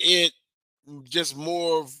 Is it just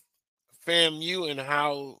more of FAMU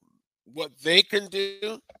and what they can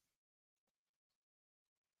do?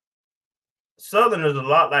 Southern is a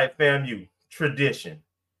lot like FAMU, tradition.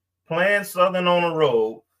 Playing Southern on the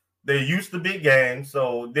road, they're used to big games,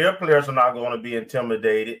 so their players are not going to be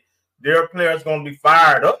intimidated. Their players are going to be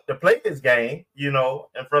fired up to play this game, you know,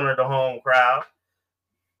 in front of the home crowd.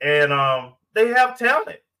 And they have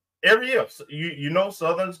talent every year. So you know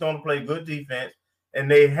Southern's going to play good defense, and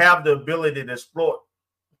they have the ability to exploit,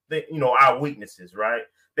 our weaknesses, right?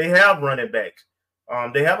 They have running backs.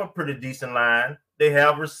 They have a pretty decent line. They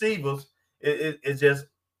have receivers. It's just,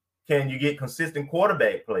 can you get consistent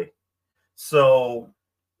quarterback play? So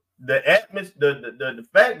the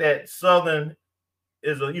fact that Southern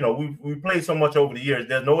is we played so much over the years,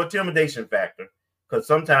 there's no intimidation factor, because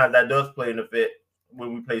sometimes that does play an effect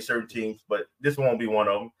when we play certain teams, but this won't be one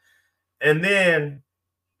of them. And then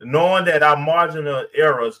knowing that our margin of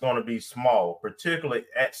error is going to be small, particularly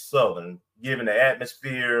at Southern, given the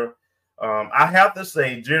atmosphere. I have to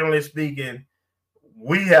say, generally speaking,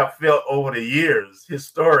 we have felt over the years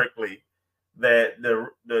historically that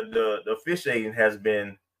the officiating has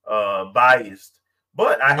been biased.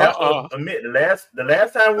 But I have to admit, the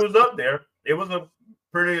last time we was up there, it was a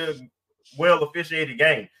pretty well officiated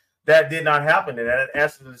game. That did not happen, and that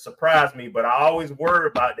actually surprised me. But I always worry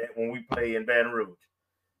about that when we play in Baton Rouge.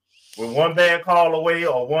 We're one bad call away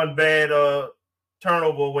or one bad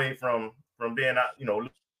turnover away from being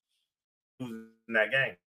out, losing that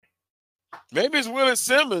game. Maybe it's Willie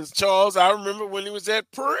Simmons, Charles. I remember when he was at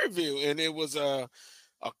Prairie View, and it was a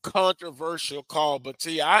controversial call. But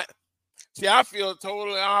I feel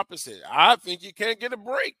totally opposite. I think you can't get a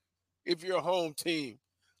break if you're a home team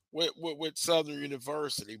with Southern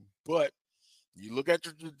University. But you look at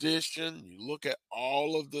your tradition, you look at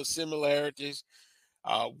all of the similarities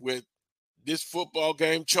with this football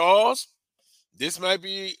game, Charles. This might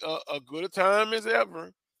be a good a time as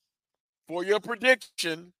ever for your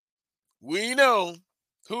prediction. We know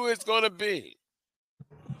who it's going to be.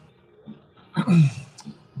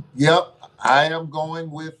 Yep, I am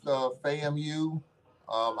going with FAMU.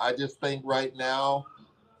 I just think right now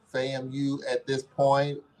FAMU at this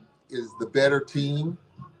point is the better team.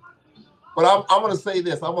 But I'm going to say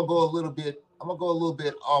this. I'm going to go a little bit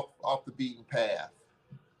off the beaten path.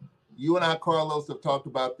 You and I, Carlos, have talked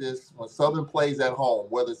about this when Southern plays at home,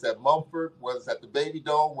 whether it's at Mumford, whether it's at the Baby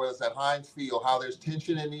Dome, whether it's at Heinz Field, how there's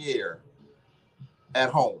tension in the air at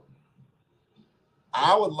home.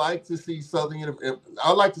 I would like to see Southern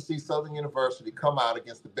University come out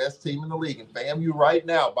against the best team in the league. And FAMU right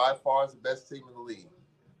now, by far, is the best team in the league.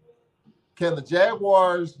 Can the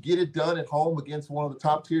Jaguars get it done at home against one of the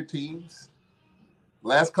top-tier teams?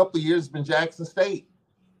 Last couple of years has been Jackson State.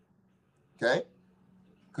 Okay?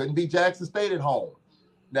 Couldn't beat Jackson State at home.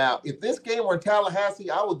 Now, if this game were in Tallahassee,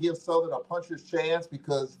 I would give Southern a puncher's chance,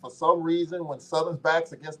 because for some reason, when Southern's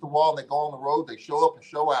back's against the wall and they go on the road, they show up and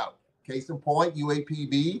show out. Case in point,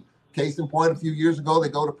 UAPB. Case in point, a few years ago, they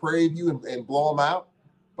go to Prairie View and blow them out.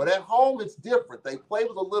 But at home, it's different. They play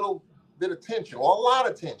with a little bit of tension, or a lot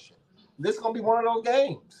of tension. This is going to be one of those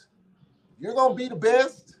games. you're going to be the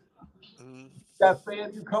best. Got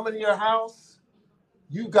FAMU coming to your house.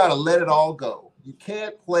 You got to let it all go. You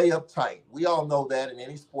can't play uptight. We all know that in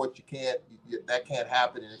any sport that can't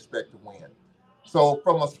happen and expect to win. So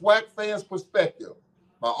from a SWAC fan's perspective,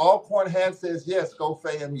 my Alcorn hat says, yes, go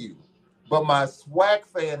FAMU. But my SWAC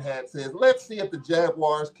fan hat says, let's see if the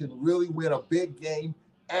Jaguars can really win a big game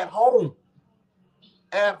at home.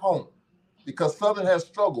 At home. Because Southern has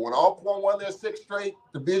struggled. When Alcorn won their 6 straight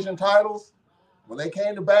division titles, when they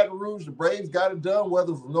came to Baton Rouge, the Braves got it done, whether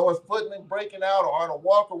it was Norris Footman breaking out or Arnold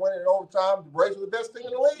Walker winning in overtime. The Braves were the best team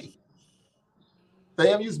in the league.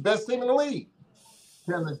 FAMU's the best team in the league.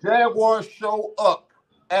 Can the Jaguars show up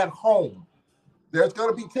at home? There's going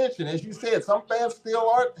to be tension. As you said, some fans still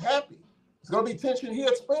aren't happy. There's going to be tension here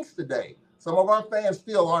at Spinks today. Some of our fans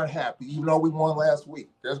still aren't happy, even though we won last week.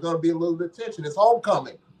 There's going to be a little bit of tension. It's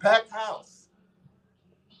homecoming, packed house.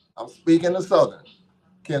 I'm speaking to Southern.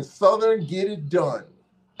 Can Southern get it done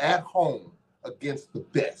at home against the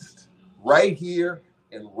best right here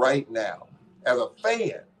and right now? As a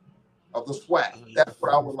fan of the SWAC, that's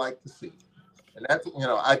what I would like to see. And that's,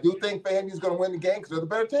 I do think FAMU's going to win the game because they're the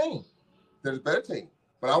better team. They're the better team.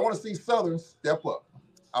 But I want to see Southern step up.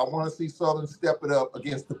 I want to see Southern step it up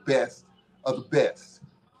against the best of the best.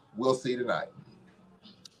 We'll see tonight.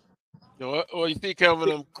 Well, you see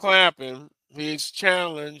Kelvin Clapping. He's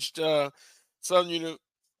challenged Southern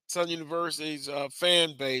University's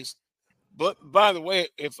fan base. But by the way,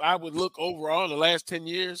 if I would look overall in the last 10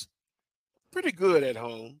 years, pretty good at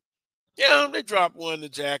home. Yeah, they dropped one to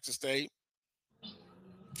Jackson State.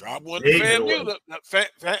 Dropped one to FAMU.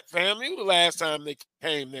 FAMU the last time they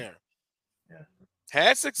came there. Yeah.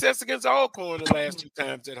 Had success against Alcorn the last 2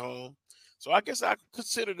 times at home. So I guess I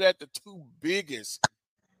consider that the 2 biggest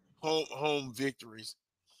home victories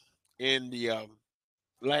in the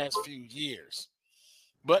last few years.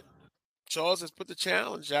 But Charles has put the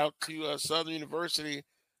challenge out to Southern University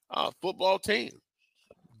football team.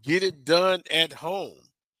 Get it done at home.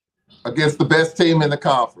 Against the best team in the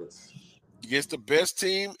conference. Against the best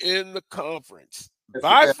team in the conference.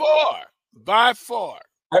 By far,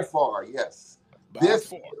 yes. By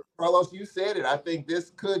far. Carlos, you said it. I think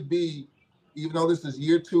this could be, even though this is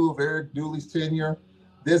year 2 of Eric Dooley's tenure,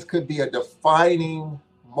 this could be a defining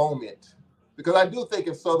moment. Because I do think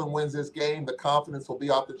if Southern wins this game, the confidence will be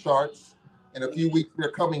off the charts. In a few weeks,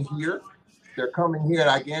 they're coming here. And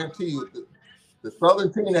I guarantee you, the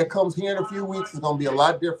Southern team that comes here in a few weeks is going to be a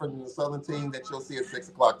lot different than the Southern team that you'll see at 6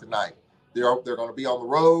 o'clock tonight. They're going to be on the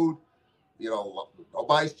road.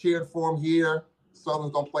 Nobody's cheering for them here.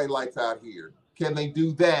 Southern's going to play lights out here. Can they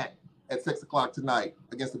do that at 6 o'clock tonight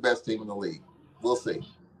against the best team in the league? We'll see.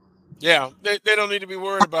 Yeah, they don't need to be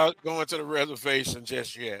worried about going to the reservation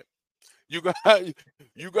just yet. You got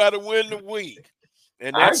to win the week,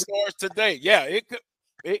 and that starts today. Yeah,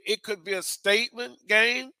 it could be a statement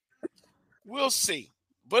game. We'll see.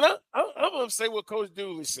 But I'm going to say what Coach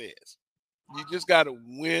Dooley says. You just got to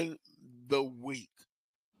win the week.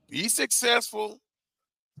 Be successful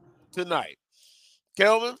tonight.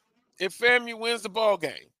 Kelvin, if FAMU wins the ball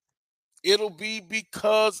game, it'll be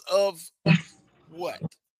because of what?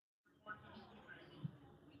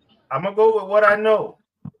 I'm going to go with what I know.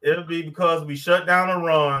 It'll be because we shut down a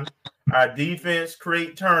run, our defense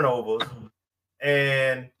create turnovers,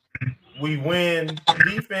 and we win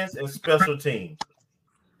defense and special teams.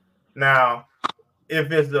 Now,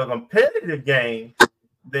 if it's a competitive game,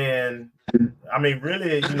 then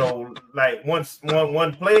really, like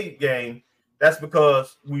one play game, that's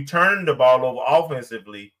because we turned the ball over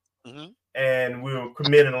offensively, and we were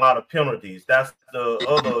committing a lot of penalties. That's the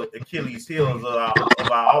other Achilles heels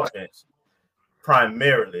of our offense,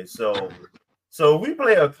 primarily. So we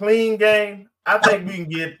play a clean game. I think we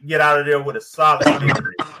can get out of there with a solid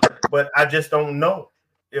victory. But I just don't know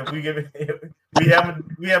if we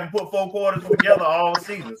haven't put 4 quarters together all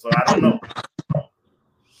season, so I don't know.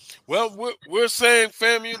 Well, we're saying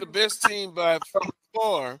FAMU the best team by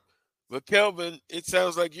far, but Kelvin, it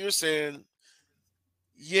sounds like you're saying,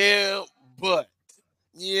 yeah, but.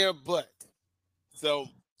 So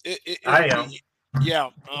I am.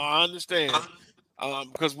 Yeah, I understand.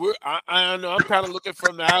 Because I know I'm kind of looking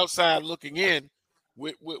from the outside looking in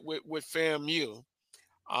with FAMU.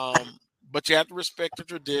 But you have to respect the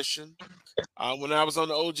tradition. When I was on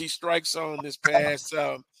the OG Strike Zone this past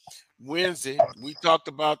Wednesday, we talked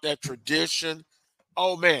about that tradition.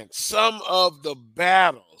 Oh, man, some of the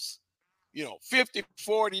battles,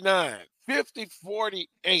 50-49,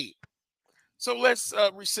 50-48. So let's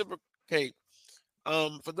reciprocate.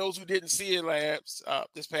 For those who didn't see it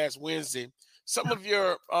this past Wednesday, some of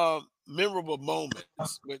your memorable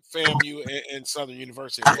moments with FAMU and Southern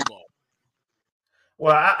University football.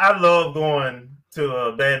 Well, I love going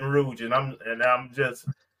to Baton Rouge, and I'm just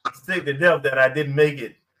sick to death that I didn't make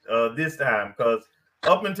it this time, because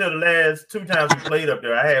up until the last 2 times we played up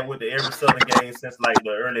there, I had went to every Southern game since like the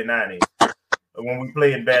early 90s when we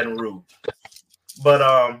played in Baton Rouge.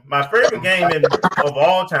 But my favorite game of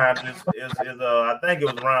all time is I think it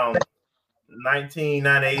was around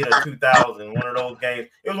 1998 or 2000, one of those games.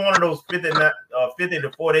 It was one of those 50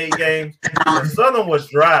 to 48 games. And Southern was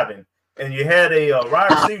driving, and you had a wide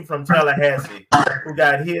receiver from Tallahassee who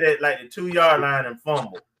got hit at like the 2-yard line and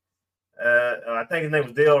fumbled. I think his name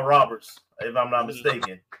was Dale Roberts, if I'm not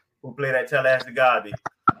mistaken, who played at Tallahassee Garvey.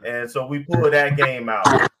 And so we pulled that game out.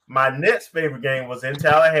 My next favorite game was in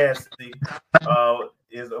Tallahassee.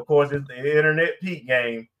 Of course, it's the Internet Peak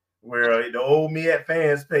game, where the old Me at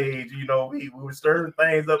Fans page, you know, we were stirring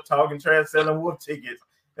things up, talking trash, selling wolf tickets.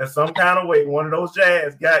 And some kind of way, one of those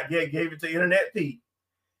Jazz gave it to Internet Pete,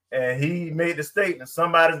 and he made the statement,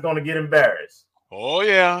 somebody's going to get embarrassed. Oh,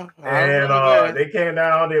 yeah. And they came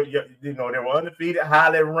down, they were undefeated,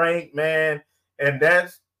 highly ranked, man. And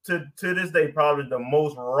that's, to this day, probably the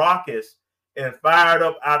most raucous and fired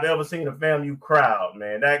up I've ever seen a FAMU crowd,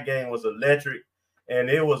 man. That game was electric, and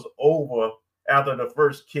it was over after the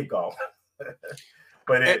first kickoff.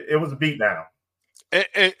 But it was a beatdown.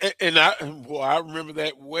 And I remember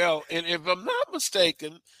that well. And if I'm not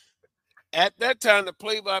mistaken, at that time, the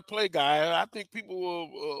play-by-play guy, I think people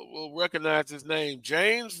will recognize his name,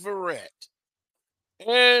 James Verrett.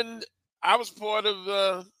 And I was part of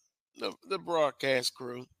the broadcast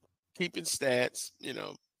crew, keeping stats,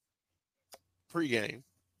 pregame,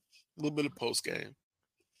 a little bit of postgame.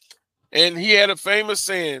 And he had a famous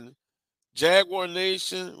saying, Jaguar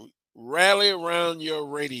Nation, rally around your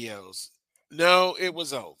radios. No, it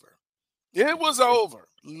was over. It was over,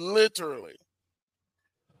 literally.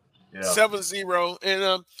 Yeah. 7-0.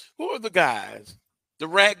 And who are the guys? The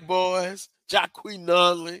Rack Boys, Jacque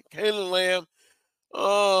Nunley, Kalen Lamb.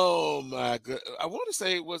 Oh, my God. I want to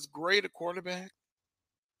say it was Gray, the quarterback.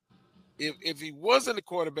 If he wasn't a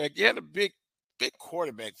quarterback, he had a big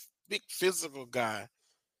quarterback, big physical guy.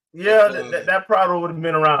 Yeah, that probably would have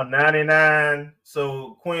been around 99.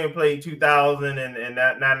 So Quinn played 2000 and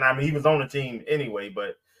that. I mean, he was on the team anyway,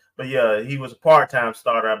 but yeah, he was a part-time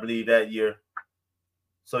starter, I believe, that year.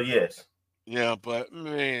 So yes. Yeah, but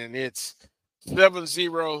man, it's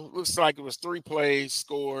 7-0. Looks like it was 3 plays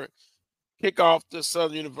scored. Kickoff to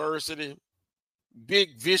Southern University.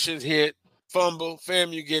 Big vicious hit, fumble.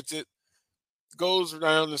 FAMU gets it. Goes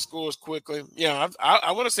down and scores quickly. Yeah,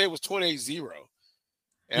 I want to say it was 28-0.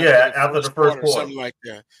 After the first quarter. Something like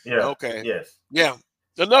that. Yeah. Okay. Yes. Yeah.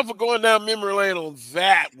 Enough of going down memory lane on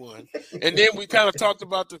that one. And then we kind of talked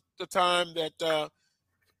about the time that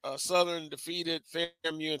Southern defeated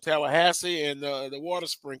FAMU in Tallahassee and the water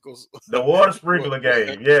sprinkles. The water sprinkler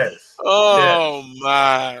game, yes. Oh, yes.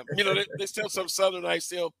 My. There's still some Southernites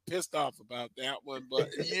still pissed off about that one, but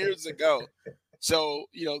years ago. So,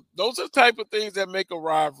 those are the type of things that make a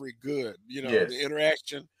rivalry good. Yes. The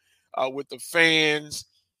interaction with the fans.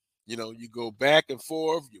 You go back and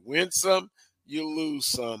forth, you win some, you lose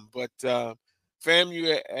some. But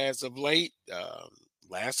FAMU, as of late,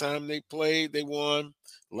 last time they played, they won.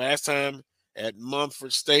 Last time at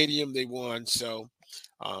Mumford Stadium, they won. So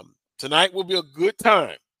tonight will be a good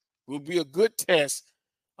time. Will be a good test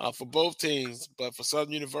for both teams. But for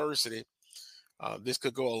Southern University, this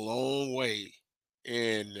could go a long way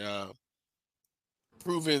in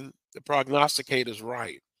proving the prognosticators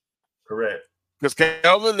right. Correct. Because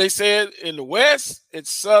Kelvin, they said in the West, it's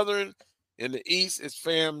Southern. In the East, it's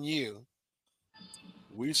FAMU.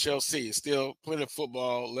 We shall see. It's still plenty of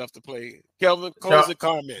football left to play. Kelvin, closing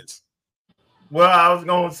comments. Well, I was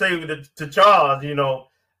going to say to Charles,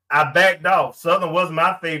 I backed off. Southern was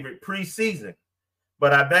my favorite preseason,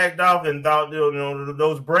 but I backed off and thought,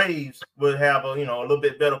 those Braves would have a little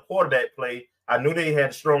bit better quarterback play. I knew they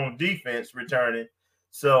had strong defense returning.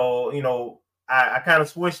 So, I kind of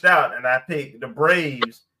switched out and I picked the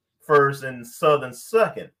Braves first and Southern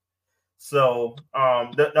second. So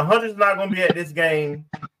the Hunters not going to be at this game.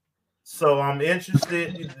 So I'm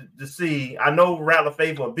interested to see. I know Rattler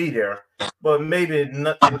Faith will be there, but maybe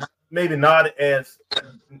not as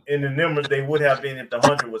in the numbers they would have been if the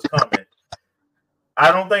Hunter was coming.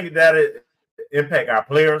 I don't think that it impact our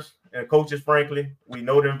players and coaches, frankly. We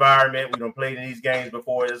know the environment. We don't play in these games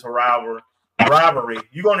before. It's a rivalry.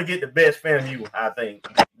 You're going to get the best FAMU, I think,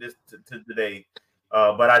 today.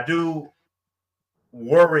 But I do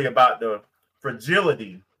worry about the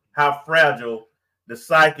fragility, how fragile the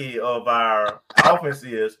psyche of our offense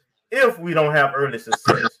is if we don't have early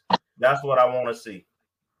success. That's what I want to see.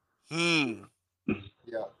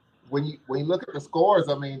 Yeah. when you look at the scores,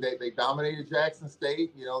 I mean, they dominated Jackson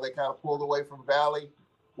State. You know, they kind of pulled away from Valley.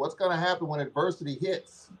 What's going to happen when adversity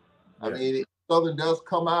hits? I mean, if Southern does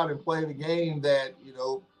come out and play the game that, you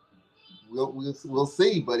know, we'll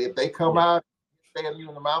see. But if they come out, FAMU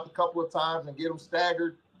in the mouth a couple of times and get them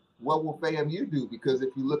staggered, what will FAMU do? Because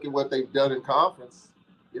if you look at what they've done in conference,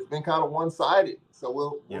 it's been kind of one-sided. So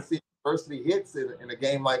we'll see if adversity hits in a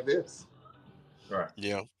game like this. Right.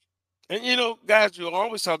 Yeah. And, you know, guys, you'll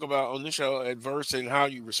always talk about on this show adversity and how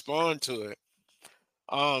you respond to it.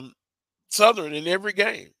 Southern in every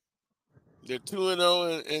game, they're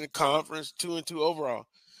 2-0 in the conference, 2-2 overall.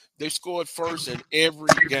 They've scored first in every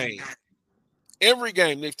game. Every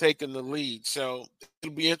game they've taken the lead. So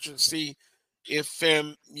it'll be interesting to see if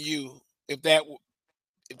FAMU, if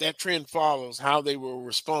that trend follows, how they will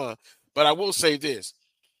respond. But I will say this.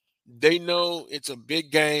 They know it's a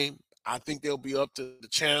big game. I think they'll be up to the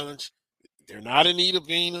challenge. They're not in Ida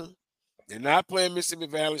Vena. They're not playing Mississippi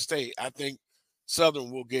Valley State. I think Southern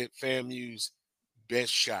will get FAMU's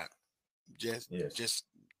best shot. Just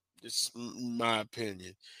my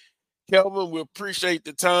opinion. Kelvin, we appreciate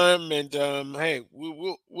the time, and hey,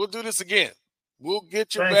 we'll do this again. We'll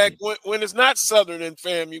get you back when it's not Southern and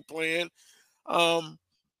FAMU playing,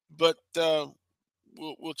 but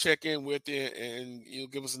we'll check in with you, and you'll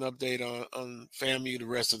give us an update on FAMU the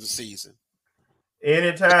rest of the season.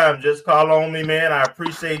 Anytime, just call on me, man. I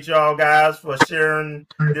appreciate y'all guys for sharing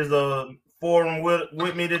this forum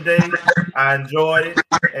with me today. I enjoyed it,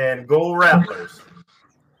 and go Rattlers.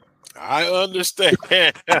 I understand.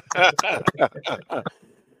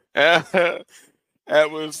 That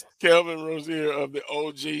was Kelvin Rozier of the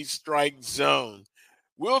OG Strike Zone.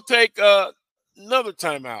 We'll take another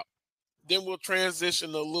timeout. Then we'll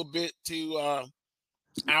transition a little bit to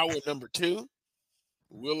hour number 2.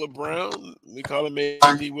 Willa Brown. We call him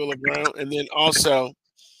A.D. Willa Brown. And then also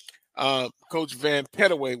Coach Van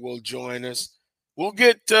Pettaway will join us. We'll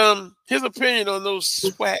get his opinion on those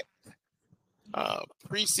SWAC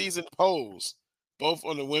preseason polls, both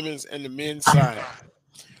on the women's and the men's side.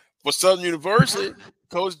 For Southern University,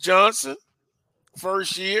 Coach Johnson,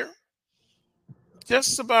 first year,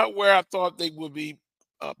 just about where I thought they would be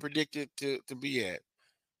predicted to be at.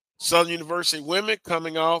 Southern University women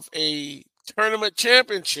coming off a tournament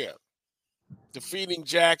championship, defeating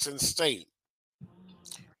Jackson State.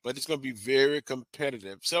 But it's going to be very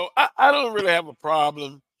competitive. So I don't really have a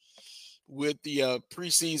problem with the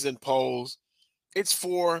preseason polls. It's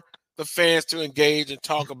for the fans to engage and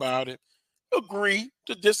talk about it, agree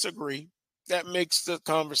to disagree. That makes the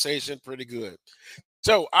conversation pretty good.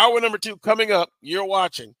 So hour number 2 coming up. You're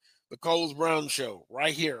watching the Coles Brown Show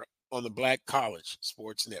right here on the Black College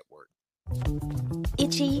Sports Network.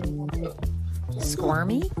 Itchy,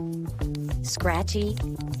 squirmy, scratchy,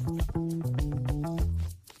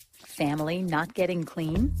 family not getting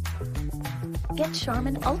clean? Get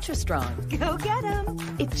Charmin Ultra Strong. Go get 'em.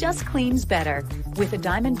 It just cleans better. With a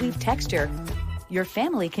diamond weave texture, your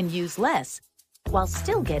family can use less while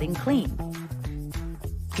still getting clean.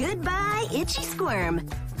 Goodbye, itchy squirm.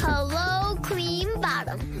 Hello, cream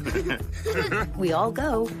bottom. We all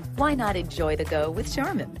go. Why not enjoy the go with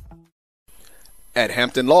Charmin? At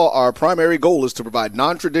Hampton Law, our primary goal is to provide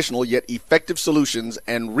non-traditional yet effective solutions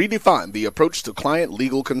and redefine the approach to client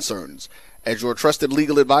legal concerns. As your trusted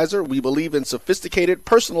legal advisor, we believe in sophisticated,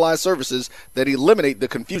 personalized services that eliminate the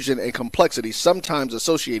confusion and complexity sometimes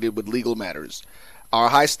associated with legal matters. Our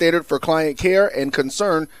high standard for client care and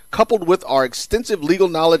concern, coupled with our extensive legal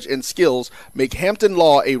knowledge and skills, make Hampton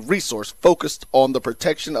Law a resource focused on the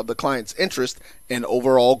protection of the client's interest and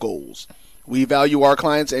overall goals. We value our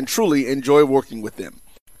clients and truly enjoy working with them.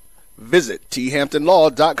 Visit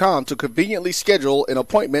thamptonlaw.com to conveniently schedule an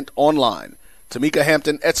appointment online. Tamika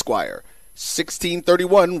Hampton Esquire,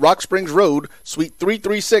 1631 Rock Springs Road, Suite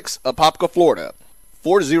 336, Apopka, Florida,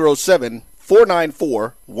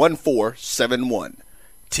 407-494-1471.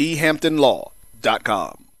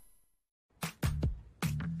 thamptonlaw.com.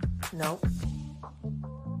 Nope.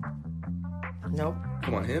 Nope.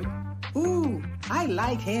 Come on, him? Ooh, I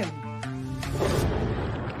like him.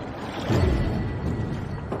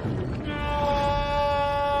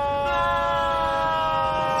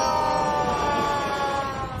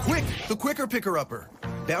 Quick, the Quicker Picker-Upper.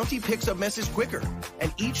 Bounty picks up messes quicker,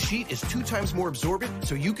 and each sheet is 2 times more absorbent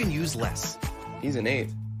so you can use less. He's an 8.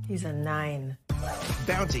 He's a 9.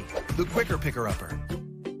 Bounty, the Quicker Picker-Upper.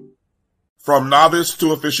 From novice to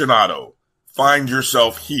aficionado, find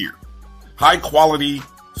yourself here. High quality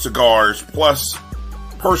cigars plus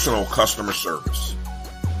personal customer service.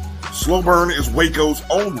 Slow Burn is Waco's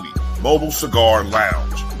only mobile cigar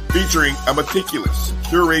lounge, featuring a meticulous,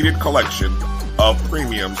 curated collection of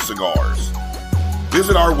premium cigars.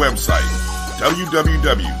 Visit our website,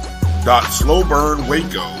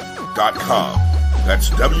 www.slowburnwaco.com. That's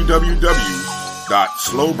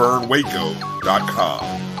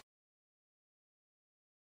www.slowburnwaco.com.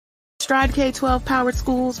 Stride K-12 powered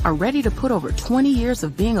schools are ready to put over 20 years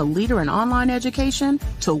of being a leader in online education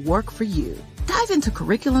to work for you. Dive into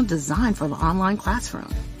curriculum design for the online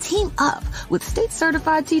classroom. Team up with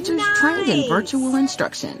state-certified teachers trained in virtual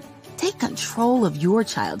instruction. Take control of your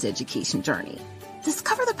child's education journey.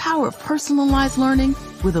 Discover the power of personalized learning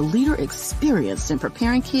with a leader experienced in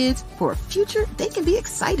preparing kids for a future they can be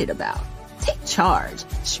excited about. Take charge.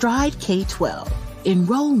 Stride K-12.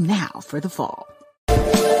 Enroll now for the fall.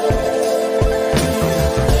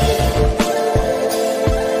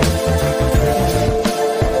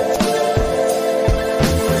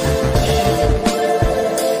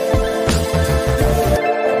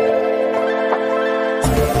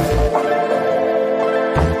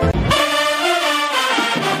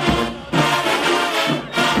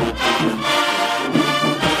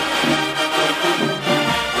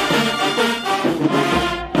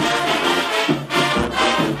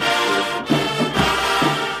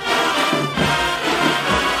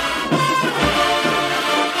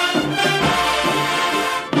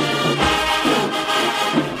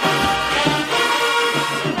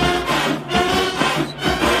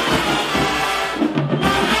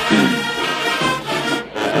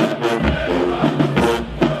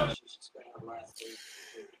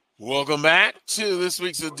 Welcome back to this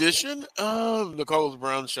week's edition of the Coles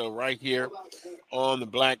Brown Show right here on the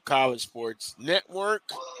Black College Sports Network.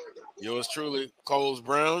 Yours truly, Coles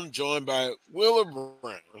Brown, joined by Willa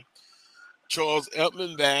Brown, Charles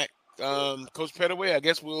Eltman back. Coach Pettaway, I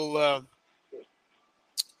guess we'll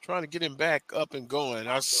try to get him back up and going.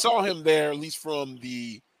 I saw him there, at least from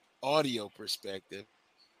the audio perspective.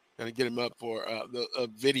 Going to get him up for the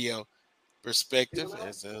video perspective.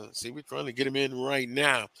 See, we're trying to get him in right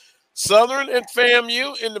now. Southern and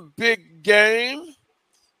FAMU in the big game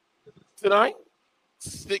tonight,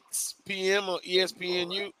 6 p.m. on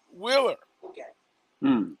ESPNU. Willer,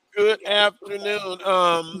 good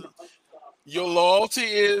afternoon. Your loyalty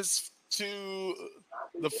is to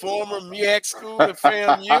the former MEAC school, the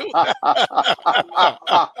FAMU?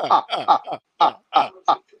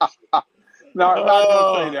 Not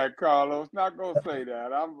gonna say that, Carlos. Not gonna say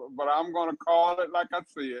that. But I'm gonna call it like I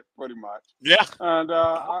see it, pretty much. Yeah. And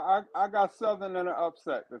I got Southern in an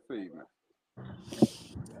upset this evening.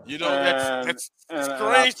 You know, that's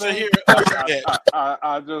strange to hear.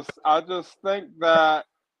 I just think that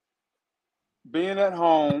being at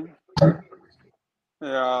home,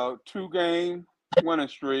 2-game winning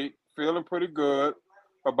streak, feeling pretty good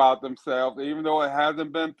about themselves, even though it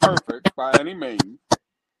hasn't been perfect by any means.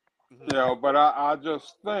 But I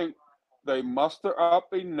just think they muster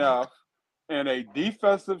up enough in a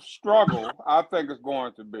defensive struggle. I think it's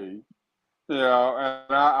going to be, and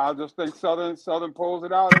I just think Southern pulls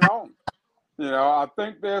it out at home. I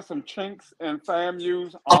think there's some chinks in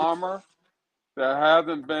FAMU's armor that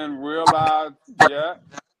hasn't been realized yet,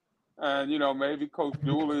 and maybe Coach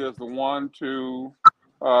Dooley is the one to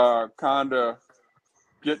kind of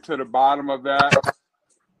get to the bottom of that.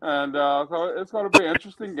 And so it's going to be an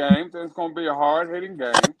interesting game. It's going to be a hard-hitting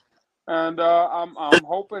game. And I'm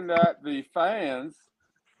hoping that the fans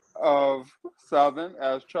of Southern,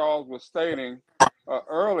 as Charles was stating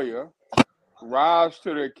earlier, rise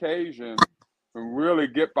to the occasion and really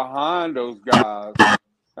get behind those guys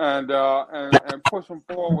and push them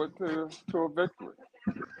forward to a victory.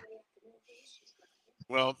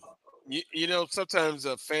 Well, sometimes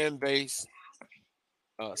a fan base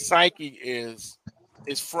psyche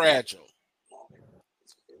is fragile,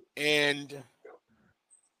 and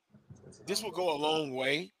this will go a long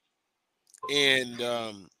way in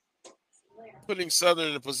putting Southern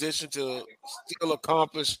in a position to still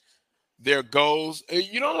accomplish their goals.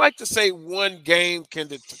 You don't like to say one game can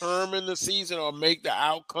determine the season or make the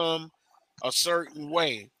outcome a certain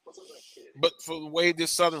way, but for the way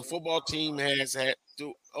this Southern football team has had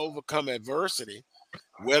to overcome adversity,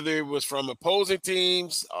 whether it was from opposing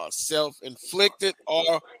teams, self-inflicted,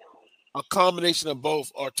 or a combination of both,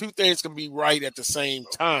 or two things can be right at the same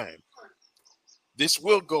time. This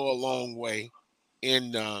will go a long way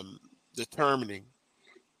in determining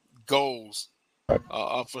goals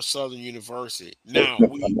for Southern University. Now,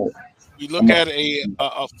 we look at a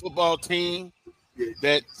football team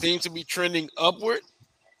that seems to be trending upward.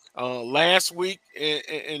 Last week,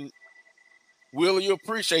 and Will, you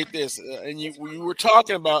appreciate this, and you were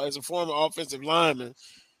talking about as a former offensive lineman,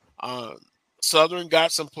 Southern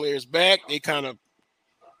got some players back. They kind of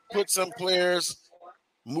put some players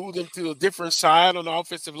moved them to a different side on the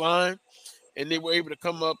offensive line, and they were able to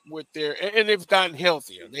come up with and they've gotten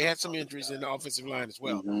healthier. They had some injuries in the offensive line as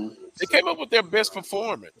well. They came up with their best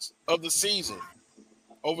performance of the season,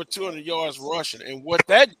 over 200 yards rushing. And what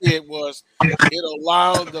that did was it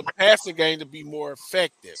allowed the passing game to be more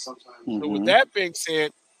effective. So with that being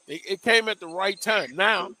said, it came at the right time.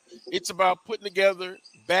 Now it's about putting together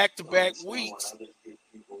back-to-back weeks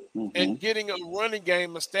and getting a running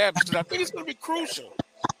game established. Because I think it's going to be crucial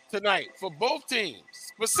tonight for both teams,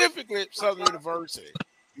 specifically at Southern University.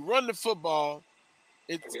 You run the football,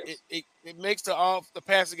 it makes the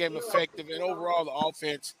passing game effective, and overall the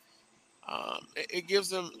offense, it gives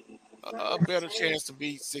them a better chance to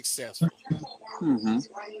be successful.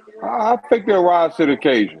 I think they'll rise to the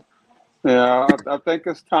occasion. Yeah, I think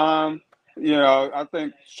it's time. I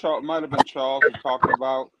think might have been Charles who talking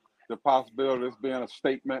about the possibility of this being a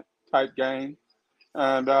statement type game.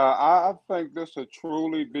 And I think this will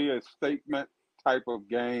truly be a statement type of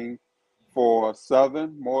game for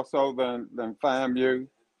Southern, more so than FAMU.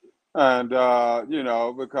 And,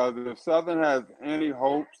 because if Southern has any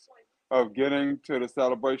hopes of getting to the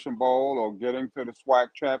Celebration Bowl or getting to the SWAC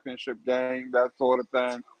championship game, that sort of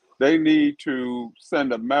thing, they need to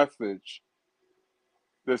send a message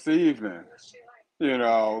this evening,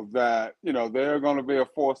 that, they're going to be a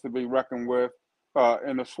force to be reckoned with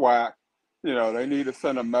in the SWAC. They need to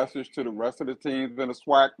send a message to the rest of the teams in the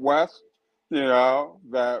SWAC West,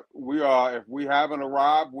 that we are, if we haven't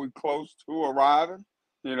arrived, we're close to arriving.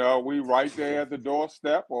 We right there at the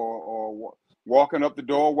doorstep or walking up the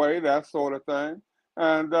doorway, that sort of thing.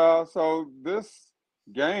 And so this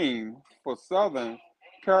game for Southern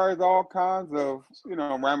carries all kinds of,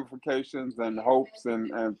 ramifications and hopes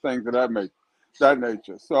and things of that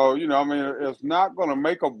nature. So, it's not going to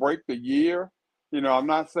make or break the year. I'm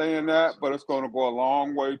not saying that, but it's going to go a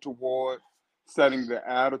long way toward setting the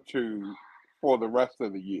attitude for the rest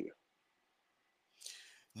of the year.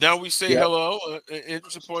 Now we say hello,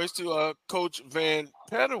 interesting points to Coach Van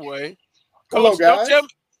Pettaway. Hello, guys.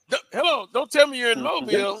 Don't tell me you're in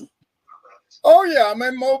Mobile. Oh, yeah, I'm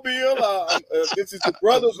in Mobile. This is the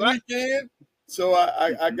Brothers Weekend. So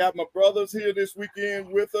I got my brothers here this weekend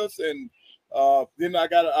with us. And then I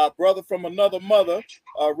got a brother from another mother,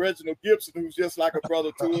 Reginald Gibson, who's just like a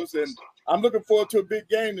brother to us. And I'm looking forward to a big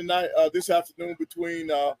game tonight, this afternoon,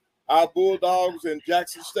 between our Bulldogs and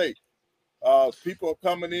Jackson State. People are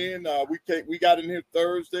coming in. We got in here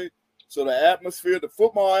Thursday. So the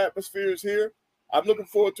football atmosphere is here. I'm looking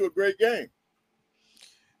forward to a great game.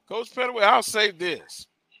 Coach Pettaway, I'll say this.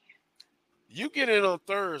 You get in on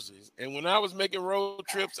Thursdays, and when I was making road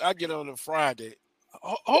trips, I get on a Friday.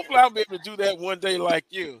 Hopefully I'll be able to do that one day like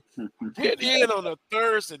you. Get in on a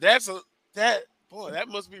Thursday. That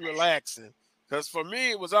must be relaxing. Because for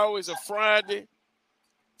me, it was always a Friday,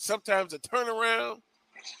 sometimes a turnaround.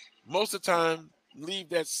 Most of the time, leave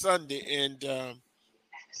that Sunday. And,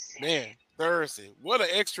 Thursday. What an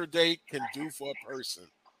extra day can do for a person.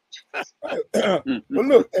 Well,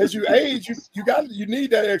 look, as you age, you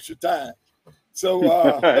need that extra time. So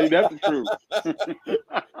that's the truth.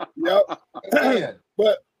 Yep.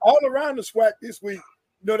 But all around the SWAC this week,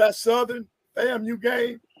 that Southern FAMU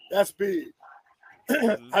game, that's big.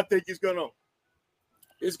 I think it's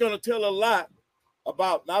gonna tell a lot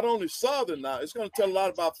about not only Southern now, it's gonna tell a lot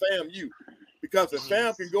about FAMU, because if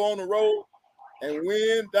FAM can go on the road and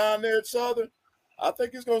win down there at Southern, I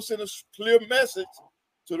think it's gonna send a clear message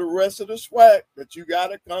to the rest of the SWAC that you got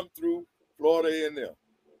to come through Florida A&M.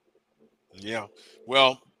 Yeah,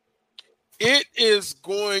 well, it is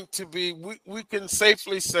going to be. We can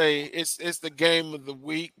safely say it's the game of the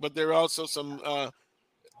week, but there are also some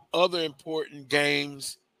other important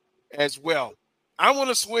games as well. I want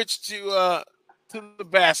to switch to the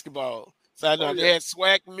basketball side. Now they had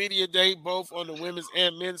SWAC Media Day both on the women's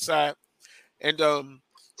and men's side, and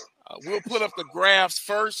we'll put up the graphs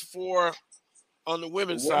first for on the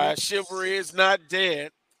women's side. Chivalry is not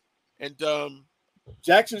dead, and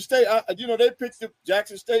Jackson State, they picked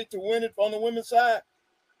Jackson State to win it on the women's side.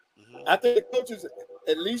 I think the coaches,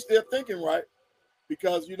 at least they're thinking right,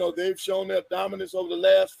 because they've shown their dominance over the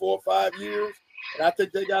last 4 or 5 years, and I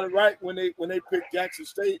think they got it right when they picked Jackson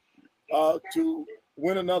State to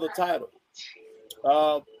win another title.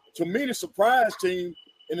 To me, the surprise team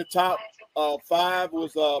in the top 5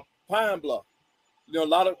 was Pine Bluff. A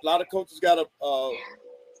lot of coaches got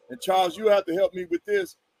and Charles, you have to help me with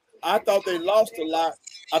this. I thought they lost a lot.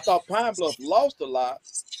 I thought Pine Bluff lost a lot,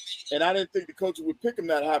 and I didn't think the coaches would pick them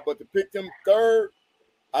that high. But to pick them third,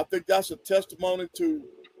 I think that's a testimony to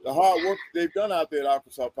the hard work they've done out there at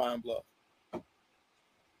Arkansas Pine Bluff.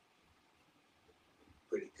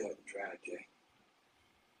 Pretty cut and dry, Jay.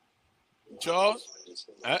 Charles,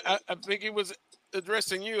 I think it was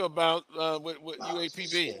addressing you about what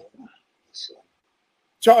UAPB.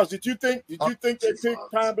 Charles, did you think they picked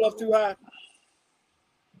Pine Bluff too high?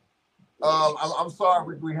 I'm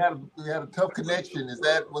sorry, we had a tough connection.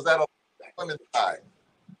 Was that on the women's side?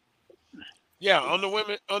 Yeah, on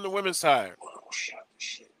the women's side.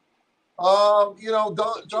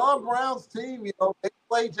 Don Brown's team, they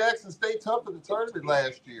played Jackson State tough in the tournament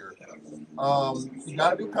last year. She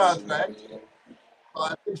got a new contract.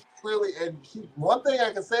 I think one thing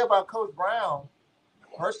I can say about Coach Brown,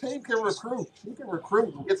 her team can recruit. She can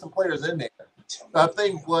recruit and get some players in there. So I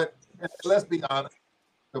think let's be honest,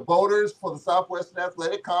 the voters for the Southwestern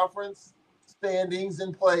Athletic Conference standings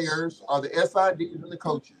and players are the SIDs and the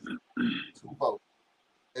coaches who vote.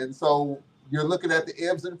 And so you're looking at the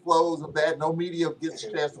ebbs and flows of that. No media gets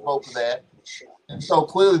a chance to vote for that. And so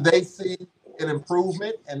clearly they see an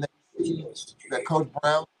improvement, and they see that Coach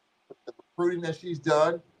Brown, the recruiting that she's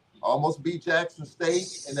done, almost beat Jackson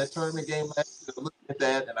State in that tournament game last year. They're looking at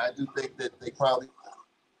that, and I do think that they probably.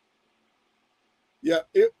 Yeah,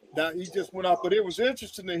 now he just went off, but it was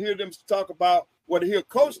interesting to hear them talk about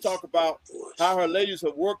Coach talk about how her ladies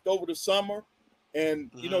have worked over the summer,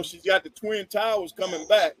 and she's got the Twin Towers coming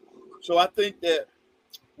back. So I think that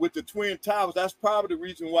with the Twin Towers, that's probably the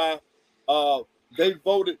reason why they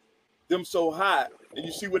voted them so high. And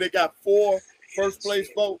you see where they got 4 first-place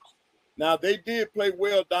votes. Now, they did play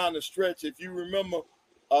well down the stretch. If you remember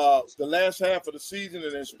the last half of the season,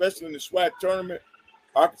 and especially in the SWAC tournament,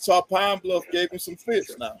 Arkansas Pine Bluff gave them some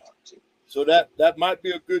fits now. So that might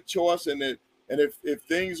be a good choice. And if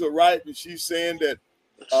things are right, and she's saying that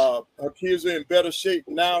her kids are in better shape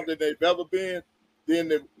now than they've ever been,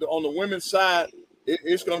 then on the women's side,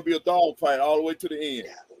 it's going to be a dogfight all the way to the end.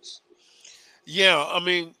 Yeah, I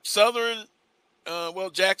mean, Southern,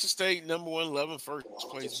 Jackson State, number 1, 11 first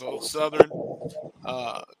place vote. Southern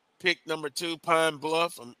picked number 2, Pine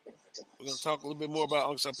Bluff. We're going to talk a little bit more about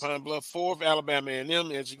Arkansas Pine Bluff. 4th, Alabama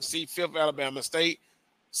A&M. As you can see, 5th, Alabama State.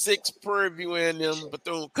 6th, Prairie View A&M,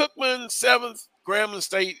 Bethune-Cookman. 7th, Grambling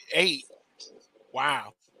State. 8.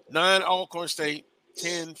 Wow. 9, Alcorn State.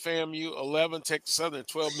 10, FAMU. 11, Texas Southern.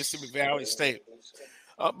 12, Mississippi Valley State.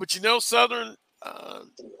 But Southern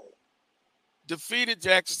defeated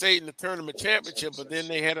Jackson State in the tournament championship, but then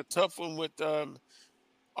they had a tough one with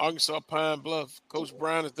Arkansas Pine Bluff. Coach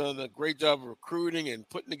Brown has done a great job of recruiting and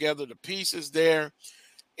putting together the pieces there.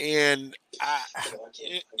 And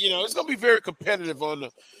it's going to be very competitive on the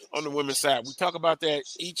women's side. We talk about that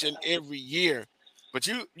each and every year. But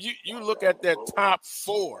you look at that top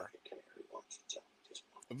 4,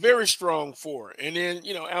 a very strong 4. And then,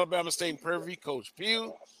 Alabama State and Prairie View, Coach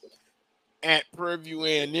Pugh at Prairie View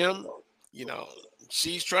A&M.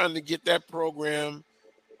 She's trying to get that program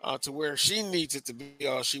to where she needs it to be,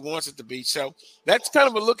 or she wants it to be. So that's kind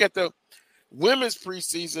of a look at the women's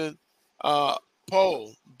preseason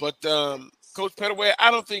poll. But Coach Pettaway, I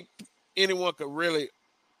don't think anyone could really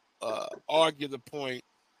argue the point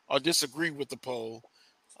or disagree with the poll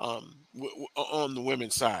on the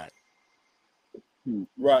women's side.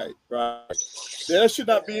 Right. There should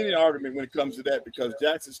not be any argument when it comes to that, because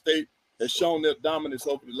Jackson State has shown their dominance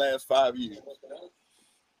over the last 5 years.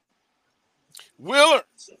 Willard.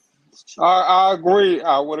 I agree.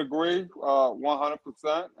 I would agree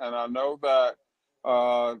 100%. And I know that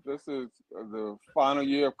this is the final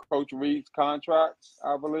year of Coach Reed's contract,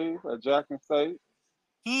 I believe, at Jackson State.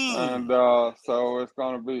 And so it's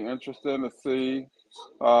going to be interesting to see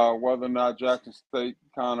whether or not Jackson State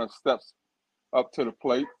kind of steps up to the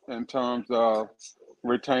plate in terms of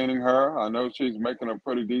retaining her. I know she's making a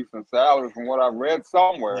pretty decent salary from what I read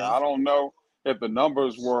somewhere. I don't know if the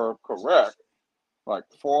numbers were correct, like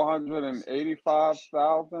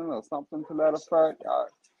 $485,000 or something to that effect.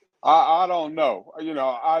 I don't know.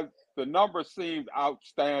 The number seemed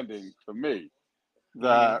outstanding to me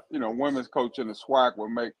that women's coach in the SWAC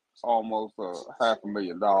would make almost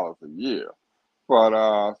 $500,000 a year. But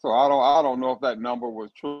so I don't know if that number was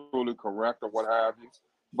truly correct or what have you.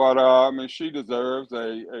 But she deserves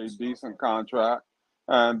a decent contract,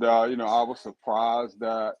 and I was surprised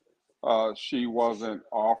that she wasn't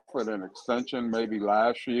offered an extension maybe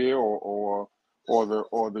last year or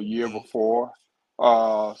the year before.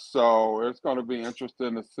 So it's going to be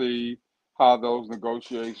interesting to see how those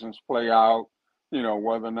negotiations play out.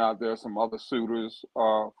 Whether or not there's some other suitors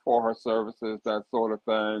for her services, that sort of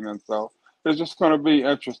thing, and so it's just going to be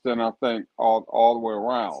interesting, I think, all the way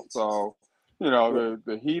around. So.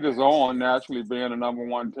 The heat is on, naturally being a number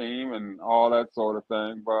 1 team and all that sort of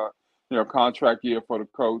thing. But, contract year for the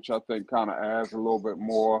coach, I think, kind of adds a little bit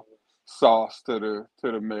more sauce to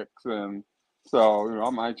the mix. And So,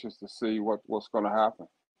 I'm anxious to see what's going to happen.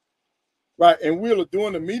 Right. And Wheeler,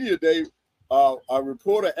 during the media day, a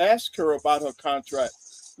reporter asked her about her contract,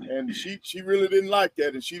 and she really didn't like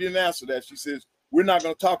that, and she didn't answer that. She says, we're not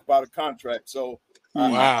going to talk about a contract. So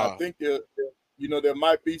I think there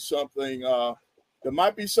might be something there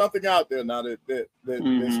might be something out there now that's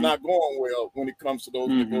not going well when it comes to those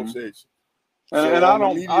negotiations. And I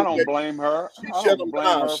don't blame her. She shut them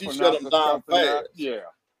down. She shut them down fast.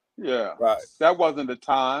 Yeah. Right. That wasn't the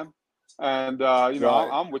time. And Right.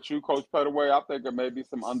 I'm with you, Coach Pettaway. I think there may be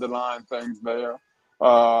some underlying things there.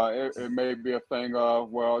 It may be a thing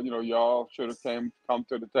of, well, y'all should have come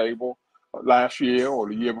to the table last year or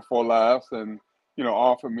the year before last and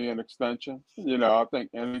offer me an extension. I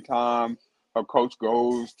think anytime a coach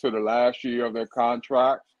goes to the last year of their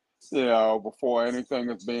contract, before anything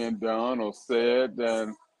is being done or said,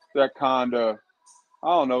 then that kind of, I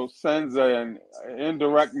don't know, sends an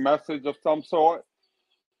indirect message of some sort,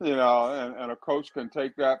 and a coach can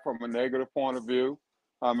take that from a negative point of view.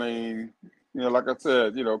 I mean, like I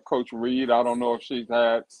said, Coach Reed, I don't know if she's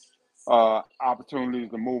had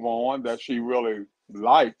opportunities to move on that she really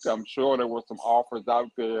liked. I'm sure there were some offers out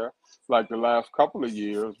there like the last couple of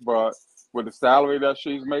years, but with the salary that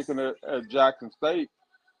she's making at Jackson State,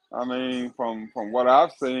 I mean, from what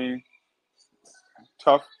I've seen,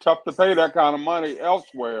 tough to pay that kind of money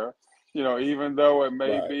elsewhere, even though it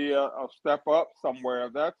may be a step up somewhere,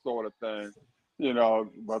 that sort of thing,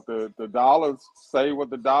 but the dollars say what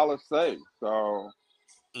the dollars say. So,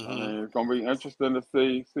 I mean, it's going to be interesting to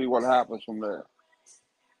see what happens from there.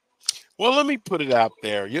 Well, let me put it out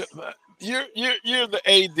there. You're the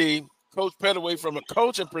AD, Coach Pettaway. From a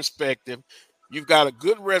coaching perspective, you've got a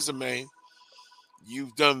good resume.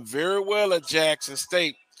 You've done very well at Jackson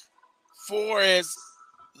State. For as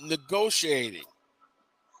negotiating,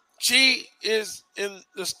 she is in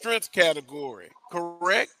the strength category,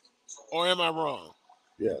 correct? Or am I wrong?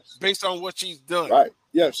 Yes. Based on what she's done. Right.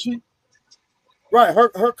 Yeah, right.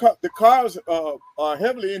 The cards are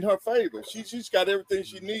heavily in her favor. She's got everything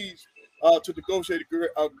she needs to negotiate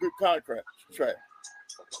a good contract.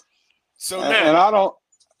 So and I don't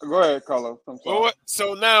go ahead, Carlos. I'm sorry. Well,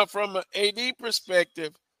 so now from an AD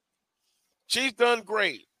perspective, she's done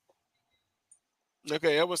great.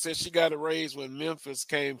 Okay, I would say she got a raise when Memphis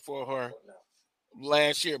came for her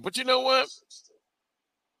last year. But you know what?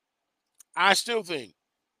 I still think,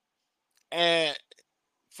 and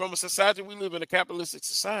from a society, we live in a capitalistic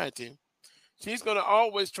society, she's going to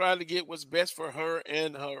always try to get what's best for her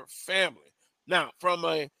and her family. Now, from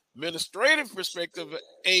an administrative perspective,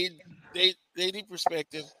 AD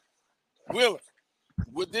perspective, Wheeler,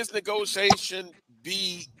 would this negotiation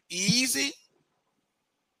be easy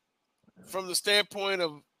from the standpoint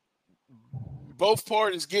of both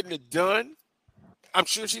parties getting it done? I'm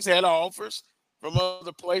sure she's had offers from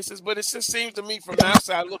other places, but it just seems to me from the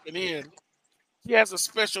outside looking in, she has a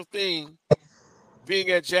special thing being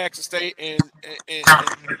at Jackson State and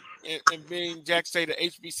being Jackson State at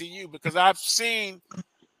HBCU, because I've seen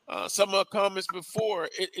some of her comments before.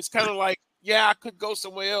 It's kind of like, yeah, I could go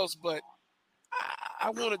somewhere else, but I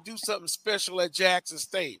want to do something special at Jackson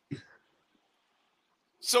State.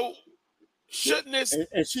 So shouldn't this?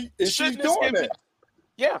 And she's doing that.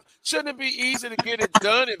 Shouldn't it be easy to get it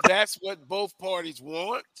done if that's what both parties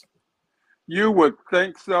want? You would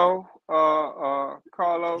think so,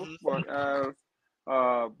 Carlos, but as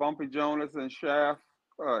Bumpy Jonas and Shaft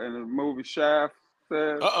in the movie Shaft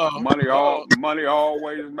says, money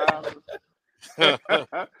always matters. And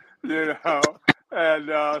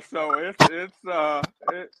so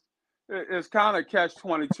it's kind of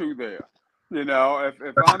catch-22 there.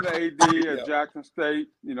 If I'm the AD at Jackson State,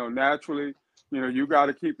 naturally, you got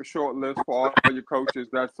to keep a short list for all your coaches,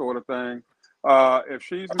 that sort of thing. If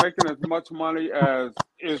she's making as much money as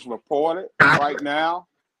is reported right now,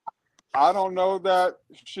 I don't know that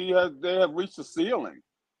they have reached the ceiling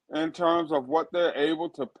in terms of what they're able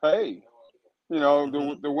to pay,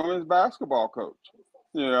 the women's basketball coach,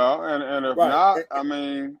 and if not, I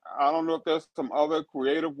mean, I don't know if there's some other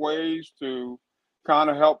creative ways to kind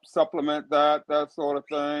of help supplement that sort of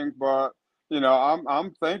thing. But,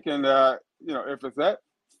 I'm thinking that, if it's at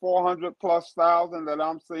 400,000+ that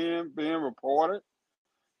I'm seeing being reported,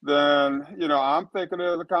 then, I'm thinking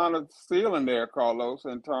there's a kind of ceiling there, Carlos,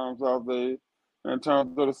 in terms of the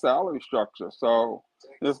salary structure. So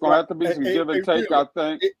there's going to have to be some give and take, I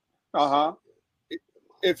think.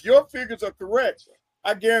 If your figures are correct,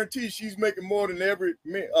 I guarantee she's making more than every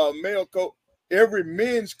male coach, every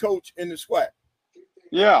men's coach in the SWAC.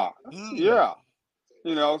 Yeah.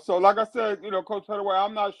 So like I said, Coach Pettaway,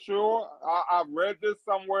 I'm not sure. I've read this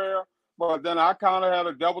somewhere but then I kind of had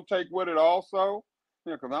a double take with it also.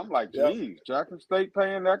 Because I'm like, geez, Jackson State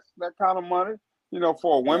paying that kind of money,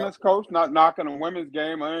 for a women's coach, not knocking a women's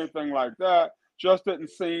game or anything like that, just didn't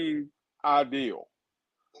seem ideal.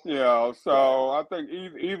 So I think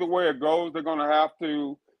either way it goes, they're going to have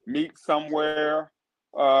to meet somewhere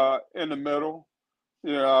in the middle,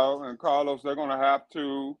 and Carlos, they're going to have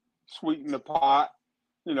to sweeten the pot,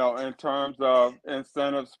 in terms of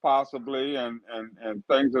incentives possibly and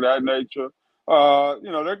things of that nature.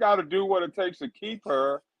 They got to do what it takes to keep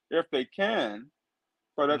her if they can,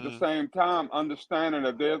 but at the same time, understanding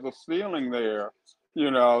that there's a ceiling there,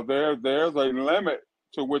 there's a limit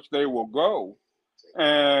to which they will go,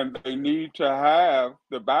 and they need to have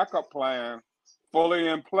the backup plan fully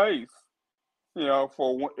in place,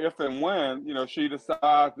 for if and when, she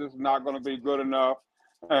decides this is not going to be good enough,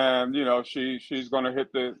 and she's going to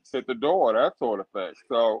hit the door, that sort of thing.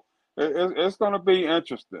 So it's going to be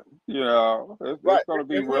interesting, It's going to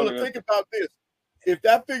be really think about this. If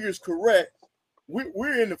that figure is correct,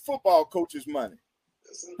 we're in the football coach's money,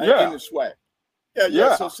 in the swag.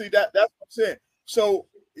 Yeah. So see that's what I'm saying. So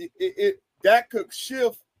that could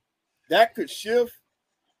shift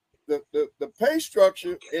the pay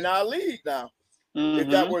structure in our league now, if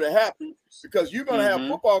that were to happen, because you're going to have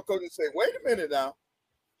football coaches say, wait a minute now.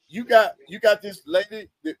 You got this lady,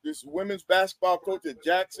 this women's basketball coach at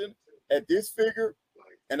Jackson at this figure,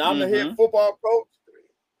 and I'm the head football coach,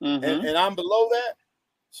 and I'm below that.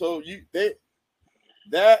 So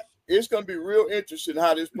that it's going to be real interesting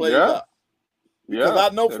how this plays out. Because I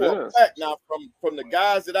know for a fact now from the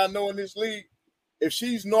guys that I know in this league, if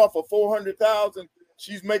she's north of 400,000,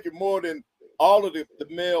 she's making more than all of the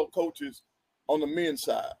male coaches on the men's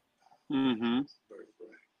side.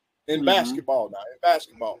 In basketball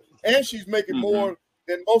now, and she's making more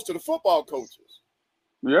than most of the football coaches.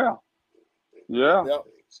 Yeah.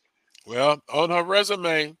 Well, on her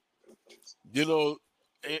resume,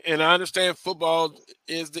 and I understand football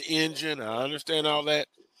is the engine. I understand all that,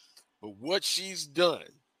 but what she's done,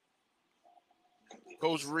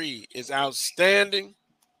 Coach Reed, is outstanding.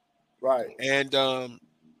 Right. And her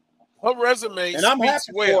resume, and I'm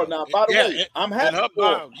happy for her now. By the way, I'm happy for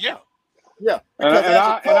her. Yeah, and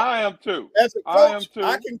I am too. As a coach,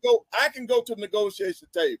 I can go to the negotiation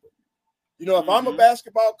table. If I'm a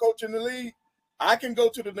basketball coach in the league, I can go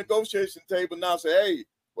to the negotiation table now and say, hey,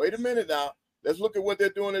 wait a minute now. Let's look at what they're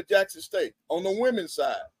doing at Jackson State on the women's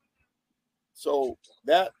side. So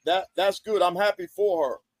that's good. I'm happy for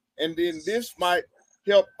her. And then this might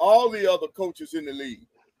help all the other coaches in the league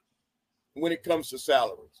when it comes to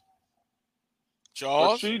salaries.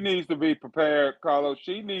 Charles? But she needs to be prepared, Carlos.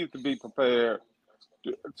 She needs to be prepared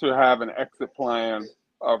to have an exit plan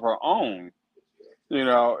of her own.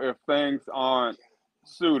 If things aren't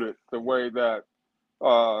suited the way that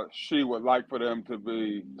she would like for them to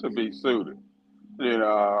be suited.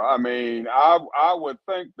 I would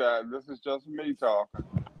think that, this is just me talking,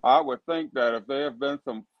 I would think that if there have been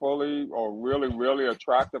some fully or really, really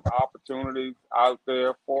attractive opportunities out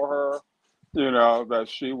there for her, that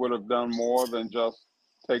she would have done more than just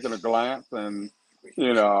taking a glance. And,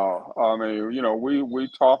 we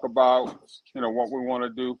talk about, what we want to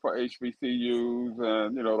do for HBCUs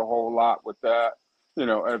and, the whole lot with that.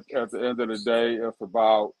 At the end of the day, it's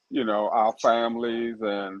about, our families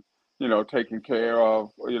and, taking care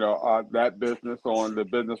of, that business on the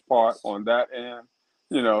business part on that end,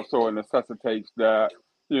 so it necessitates that,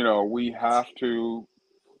 we have to,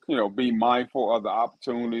 be mindful of the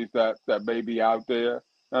opportunities that may be out there.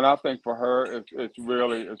 And I think for her, it's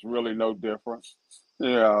really no different.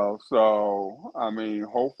 So,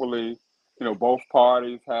 hopefully, both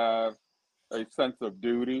parties have a sense of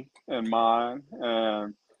duty in mind,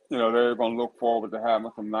 and, they're going to look forward to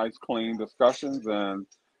having some nice, clean discussions, and,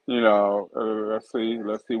 let's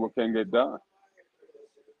see what can get done.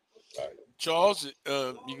 Charles,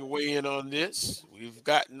 you can weigh in on this. We've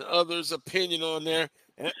gotten others' opinion on there.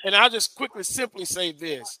 And I'll just simply say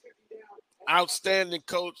this. Outstanding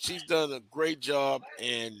coach. She's done a great job.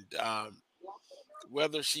 And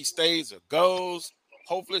whether she stays or goes,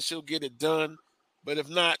 hopefully she'll get it done. But if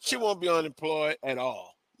not, she won't be unemployed at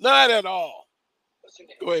all. Not at all.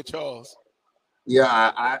 Go ahead, Charles.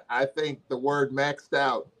 Yeah, I think the word maxed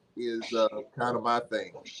out is kind of my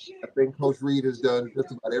thing. I think Coach Reed has done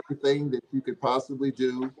just about everything that you could possibly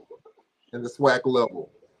do in the SWAC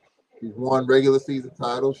level. She's won regular season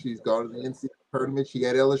titles. She's gone to the NCAA tournament. She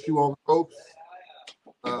had LSU on the ropes.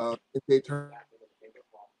 NCAA tournament.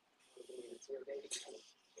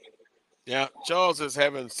 Yeah, Charles is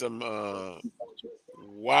having some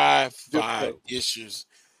Wi-Fi issues.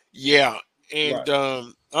 Yeah, and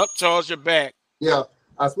Right. Charles, you're back. Yeah,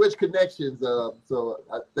 I switched connections, so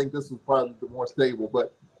I think this was probably the more stable.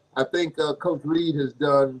 But I think Coach Reed has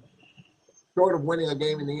done, short of winning a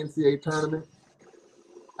game in the NCAA tournament,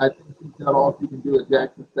 I think he's done all he can do at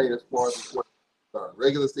Jackson State as far as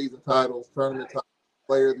regular season titles, tournament titles,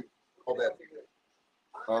 players, all that.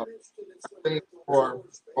 I think for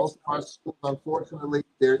most of our schools, unfortunately,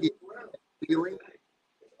 there is a ceiling.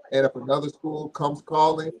 And if another school comes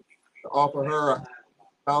calling to offer her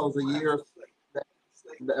 $1,000 a year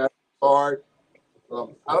in that regard,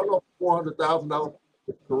 I don't know if $400,000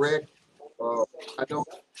 is correct. I know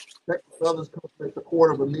Texas Southern's coaching at the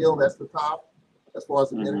 $250,000. That's the top as far as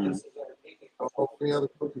the minutes. I don't know if any other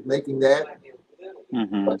coach is making that.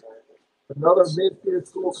 But another mid-tier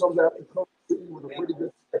school comes after Coach Reed with a pretty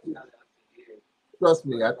good package. Trust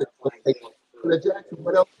me, I think Jackson.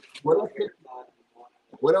 What else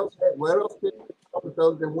can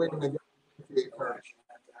other than winning against the NCAA tournament?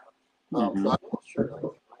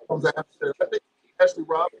 So comes after. I think Ashley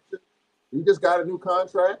Robinson. He just got a new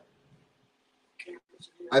contract.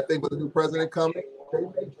 I think with the new president coming, they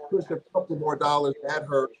may push a couple more dollars at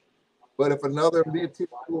her. But if another mid-tier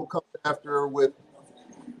school comes after her with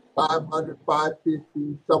 500,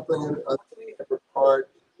 550, something in a regard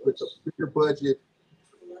with a bigger budget,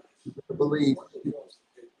 you can believe she's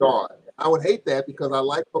gone. I would hate that because I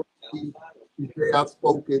like Coach Reed. He's very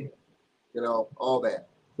outspoken, all that.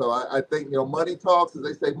 So I think, money talks, as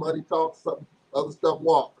they say, money talks, some other stuff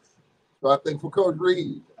walks. So I think for Coach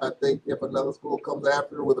Reed, I think if another school comes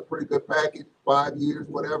after her with a pretty good package, 5 years,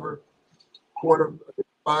 whatever,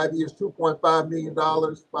 5 years, $2.5 million,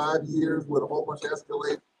 5 years with a whole bunch of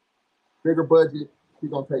escalation, bigger budget,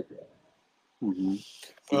 she's going to take that.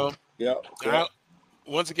 Well, yeah.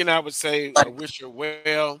 Once again, I would say I wish her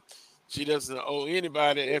well. She doesn't owe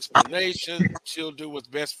anybody an explanation. She'll do what's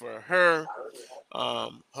best for her.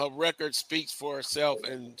 Her record speaks for herself,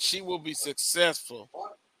 and she will be successful,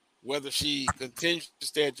 whether she continues to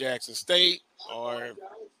stay at Jackson State or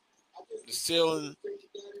the ceiling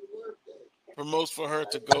promotes for her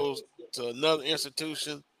to go to another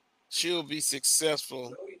institution. She'll be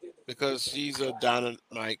successful because she's a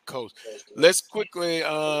dynamite coach. Let's quickly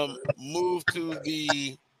move to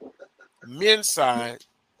the men's side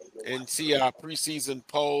and see our preseason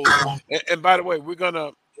polls. And by the way, we're going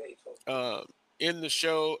to end the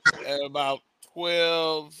show at about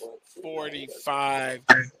 12:45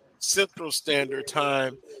 Central Standard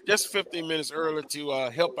Time, just 15 minutes early to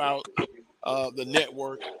help out the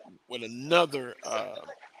network with another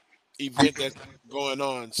event that's going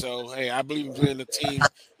on. So, hey, I believe in being a team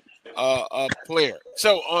player.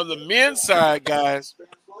 So, on the men's side, guys,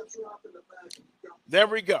 there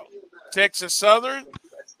we go. Texas Southern,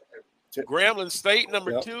 Grambling State,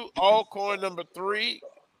 number 2, Alcorn, number 3.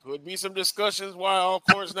 Could be some discussions why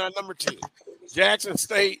Alcorn's not number 2. Jackson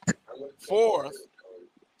State, 4th.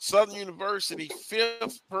 Southern University,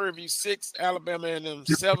 5th. Prairie View, 6th. Alabama A&M,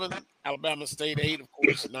 7th. Alabama State, 8, of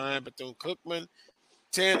course, 9. Bethune-Cookman,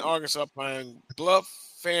 10. Arkansas Pine Bluff.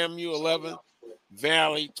 FAMU, 11.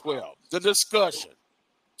 Valley, 12. The discussion.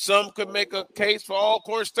 Some could make a case for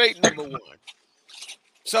Alcorn State, number 1.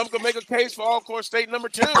 Some could make a case for Alcorn State, number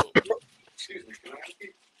 2.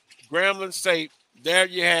 Grambling State, there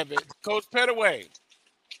you have it. Coach Pettaway,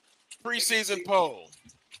 preseason poll.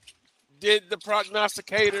 Did the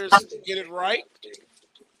prognosticators get it right?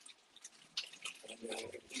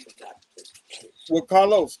 Well,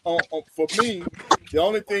 Carlos, for me, the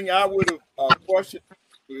only thing I would have questioned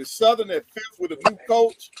is Southern at 5th with a new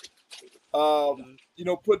coach.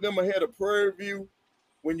 Putting them ahead of Prairie View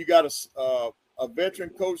when you got a veteran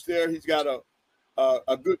coach there. He's got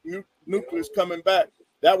a good nucleus coming back.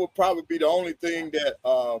 That would probably be the only thing that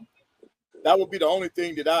I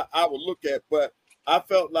would look at. But I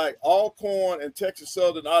felt like Alcorn and Texas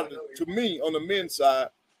Southern are, to me, on the men's side,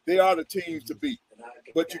 they are the teams to beat.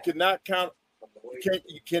 But you cannot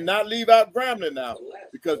cannot leave out Grambling now,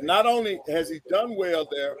 because not only has he done well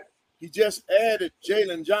there, he just added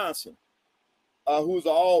Jalen Johnson, who's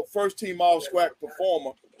an first-team All-SWAC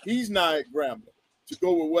performer. He's now at Grambling to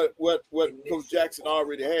go with what Coach Jackson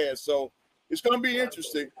already has. So it's going to be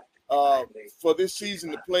interesting for this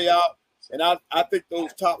season to play out. And I think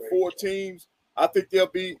those top 4 teams, I think they'll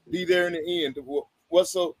be there in the end. What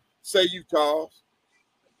say you, Charles?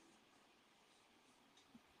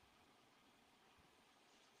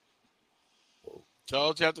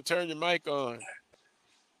 Charles, you have to turn your mic on.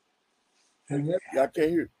 I can't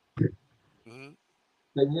hear. Can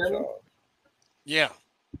you hear me? Yeah.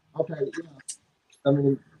 Okay. Yeah. I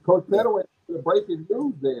mean, Coach Pettaway, the breaking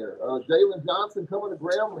news there. Jalen Johnson coming to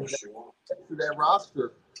Grambling to that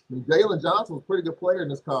roster. I mean, Jalen Johnson was a pretty good player in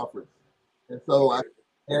this conference. And so I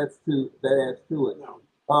adds to it.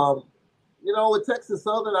 With Texas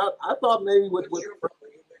Southern, I thought maybe with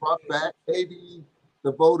brought back, maybe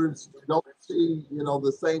the voters don't see,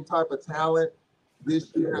 the same type of talent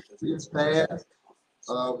this year as years past.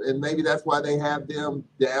 And maybe that's why they have them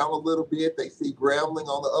down a little bit. They see Grambling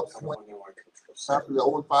on the upswing. After the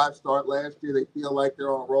 0-5 start last year, they feel like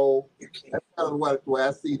they're on a roll. That's kind of the way I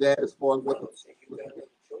see that as far as what.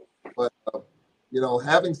 But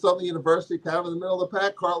having Southern University kind of in the middle of the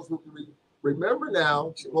pack, Carlos, remember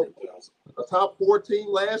now, a top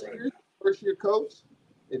 14 last year, first year coach,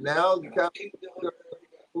 and now you kind of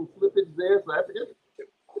some slippage there. So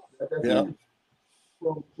that's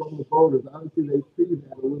from the voters. Obviously, they see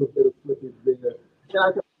that a little bit of slippage there. And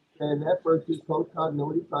I can understand that first year coach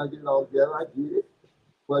continuity, trying to get it all together. I get it.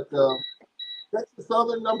 But Texas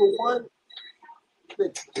Southern, number one,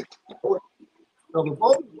 the voters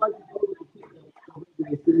like to go to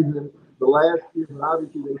the season the last year, but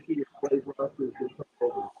obviously they see it play rosters and come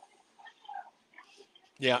over.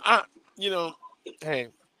 Yeah, hey,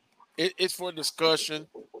 it's for discussion.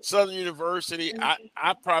 Southern University,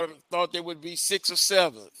 I probably thought they would be 6th or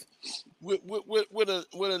 7th with a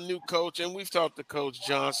new coach, and we've talked to Coach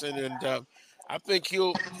Johnson, and I think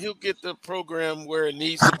he'll get the program where it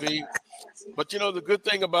needs to be. But the good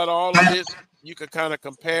thing about all of this, you can kind of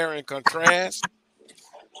compare and contrast,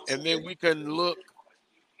 and then we can look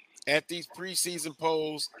at these preseason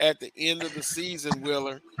polls at the end of the season,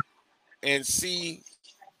 Willer, and see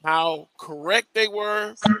how correct they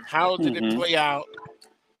were, how did it play out.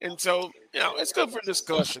 And so, it's good for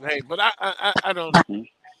discussion. Hey, but I don't,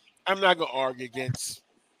 I'm not going to argue against,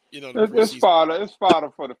 it's fodder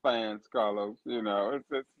for the fans, Carlos.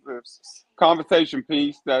 It's conversation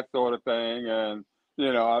piece, that sort of thing. And,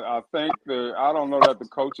 I think I don't know that the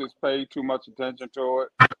coaches pay too much attention to it,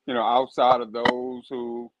 outside of those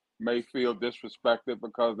who may feel disrespected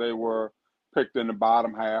because they were picked in the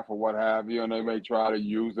bottom half or what have you, and they may try to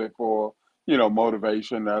use it for,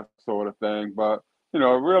 motivation, that sort of thing. But,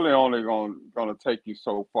 really only going to take you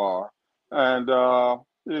so far. And, so,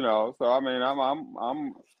 I mean,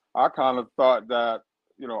 I kind of thought that,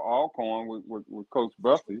 Alcorn with Coach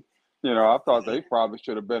Bussey, I thought they probably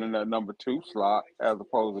should have been in that number 2 slot as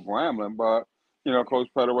opposed to Grambling. But, Coach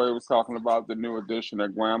Pettaway was talking about the new addition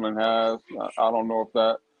that Grambling has. I don't know if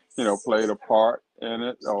that, played a part in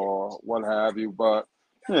it or what have you. But,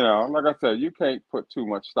 like I said, you can't put too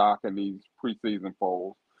much stock in these preseason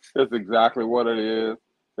polls. It's exactly what it is.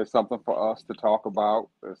 It's something for us to talk about.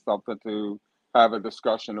 It's something to have a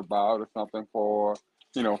discussion about. It's something for,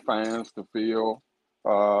 fans to feel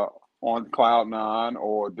on cloud 9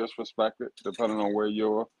 or disrespected, depending on where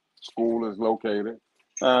your school is located.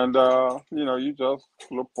 And, you just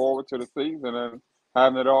look forward to the season and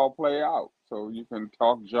having it all play out. So you can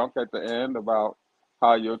talk junk at the end about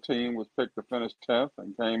how your team was picked to finish 10th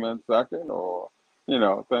and came in 2nd, or,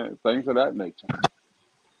 things of that nature.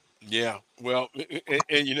 Yeah, well,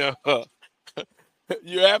 and you're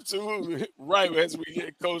absolutely right as we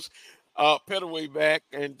get Coach Pettaway back,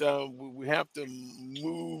 and we have to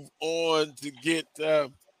move on to get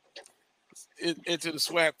into the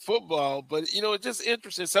SWAC football. But it's just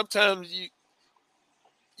interesting. Sometimes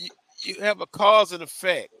you have a cause and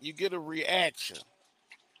effect. You get a reaction,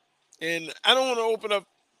 and I don't want to open up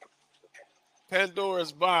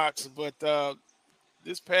Pandora's box, but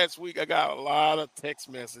this past week I got a lot of text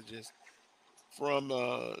messages from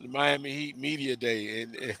the Miami Heat Media Day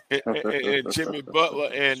and Jimmy Butler,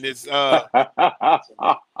 and this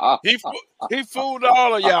he fooled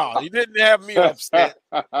all of y'all. He didn't have me upset.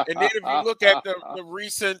 And then if you look at the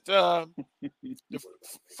recent the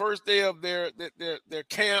first day of their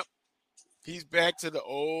camp, he's back to the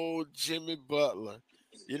old Jimmy Butler,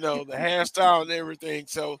 the hairstyle and everything.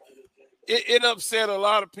 So it upset a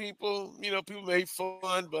lot of people. People made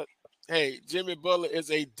fun, but hey, Jimmy Butler is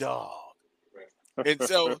a dog. And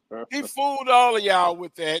so he fooled all of y'all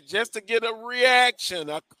with that just to get a reaction,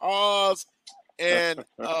 a cause and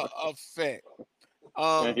effect.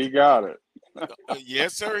 And he got it.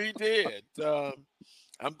 Yes, sir, he did.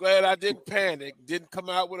 I'm glad I didn't panic, didn't come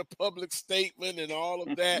out with a public statement and all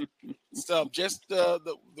of that stuff. Just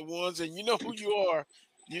the ones, and you know who you are.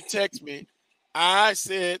 You text me. I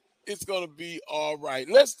said it's going to be all right.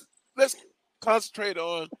 Let's concentrate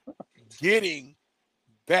on getting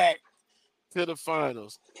back to the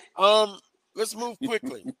finals. Let's move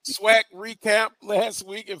quickly. SWAC recap last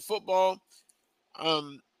week in football.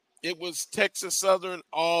 It was Texas Southern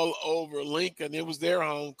all over Lincoln. It was their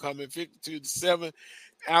homecoming, 52-7.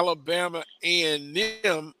 Alabama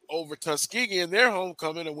A&M over Tuskegee in their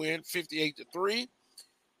homecoming, a win, 58-3.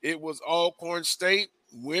 it was Alcorn State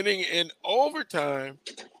winning in overtime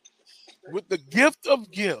with the gift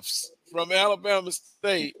of gifts from Alabama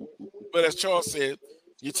State. But as Charles said,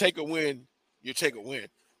 you take a win, you take a win.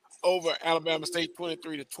 Over Alabama State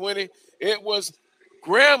 23-20. It was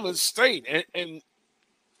Grambling State. And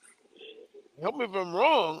help me if I'm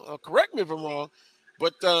wrong, or correct me if I'm wrong,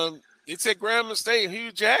 but it said Grambling State,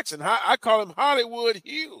 Hugh Jackson. I call him Hollywood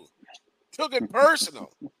Hugh. Took it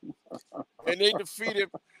personal. And they defeated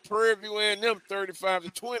Prairie View A&M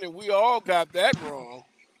 35-20. We all got that wrong.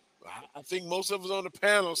 I think most of us on the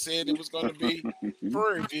panel said it was going to be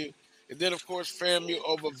Prairie View. And then, of course, FAMU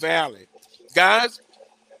over Valley. Guys,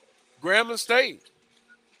 Grambling State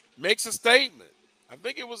makes a statement. I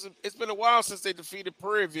think it's been a while since they defeated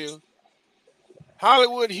Prairie View.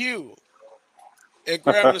 Hollywood Hugh at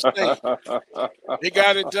Grambling State. They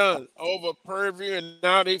got it done over Prairie View, and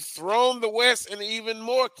now they've thrown the West into even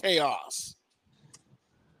more chaos.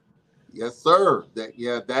 Yes, sir.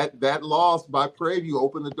 That loss by Prairie View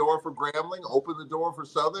opened the door for Grambling, opened the door for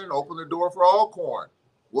Southern, opened the door for Alcorn.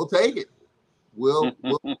 We'll take it. We'll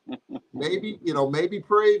maybe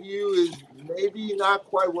Prairie View is maybe not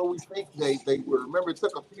quite what we think they were. Remember, it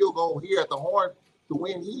took a field goal here at the Horn to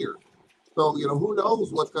win here. So, who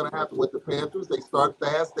knows what's going to happen with the Panthers. They start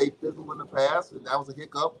fast, they fizzle in the pass, and that was a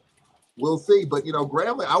hiccup. We'll see. But,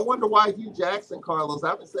 Grambling, I wonder why Hugh Jackson, Carlos,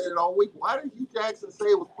 I've been saying it all week. Why did Hugh Jackson say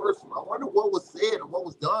it was personal? I wonder what was said or what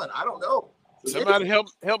was done. I don't know. Somebody help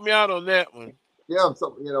me out on that one. Yeah,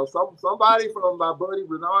 so, somebody from my buddy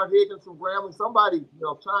Renard Higgins from Grambling, somebody,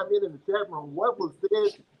 chime in the chat room. What was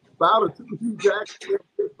said about it to Hugh Jackson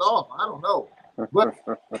pissed off? I don't know. But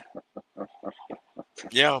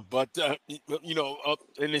yeah, but and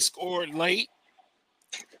they scored late,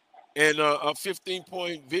 and a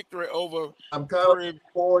 15-point victory over. I'm looking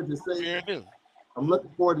forward to seeing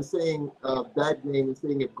that game and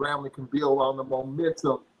seeing if Grambling can build on the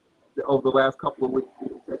momentum over the last couple of weeks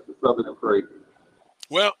in Texas Southern and Prairie.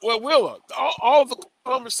 Well, Willa, all the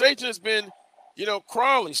conversation has been,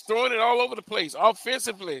 Crawley's throwing it all over the place.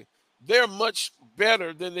 Offensively, they're much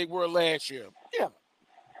better than they were last year. Yeah,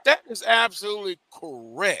 that is absolutely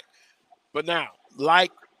correct. But now,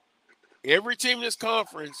 like every team in this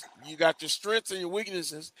conference, you got your strengths and your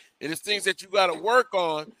weaknesses, and it's things that you got to work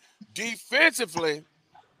on. Defensively,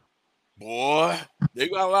 boy, they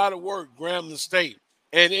got a lot of work, Grambling State.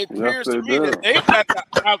 And it appears to me that they've got to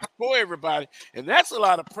outscore everybody, and that's a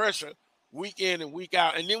lot of pressure week in and week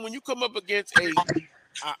out. And then when you come up against a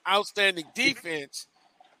outstanding defense,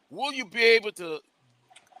 will you be able to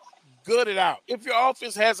gut it out? If your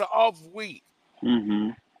offense has an off week,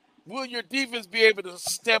 will your defense be able to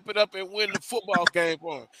step it up and win the football game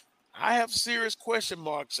for them? I have serious question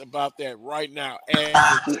marks about that right now. Hey,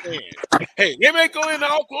 they may go in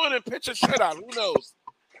Alcorn and pitch a shutout. Who knows?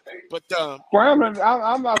 But Grambling,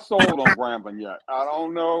 I'm not sold on Grambling yet. I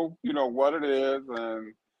don't know, what it is,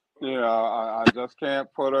 and I just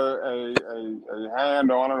can't put a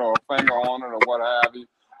hand on it or a finger on it or what have you.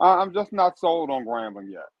 I'm just not sold on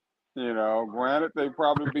Grambling yet. Granted, they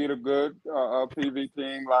probably beat a good PV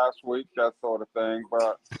team last week, that sort of thing,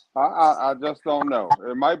 but I just don't know.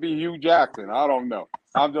 It might be Hugh Jackson. I don't know.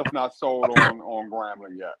 I'm just not sold on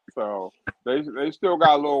Grambling yet. So they still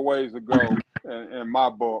got a little ways to go in my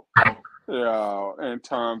book, in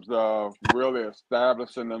terms of really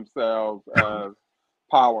establishing themselves as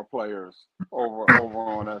power players over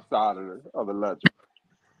on that side of the ledger.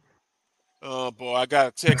 Oh, boy, I got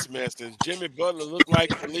a text message. Jimmy Butler looked like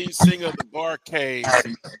the lead singer of the Bar-Kays.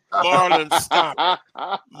 Marlon, stop it.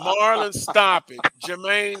 Marlon, stop it.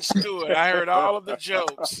 Jermaine Stewart, I heard all of the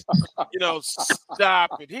jokes.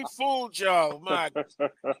 Stop it. He fooled y'all. My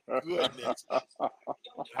goodness.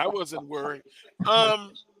 I wasn't worried.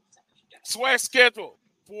 SWAC schedule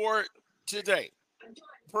for today.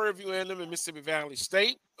 Prairie View A&M and Mississippi Valley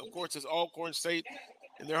State. Of course, it's Alcorn State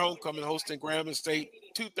in their homecoming hosting Grambling State,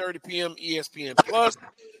 2:30 p.m. ESPN Plus.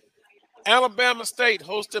 Alabama State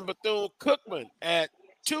hosting Bethune-Cookman at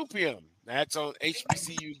 2 p.m. That's on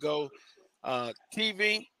HBCU Go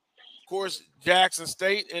TV. Of course, Jackson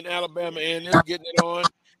State and Alabama A&M getting it on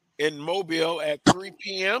in Mobile at 3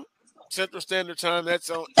 p.m. Central Standard Time.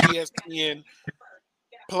 That's on ESPN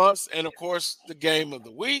Plus. And, of course, the game of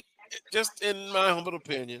the week, just in my humble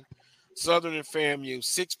opinion, Southern and FAMU,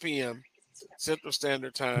 6 p.m. Central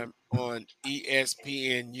Standard Time on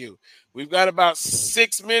ESPNU. We've got about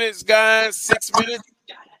 6 minutes, guys. 6 minutes.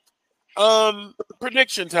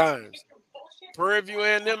 Prediction times. Prairie View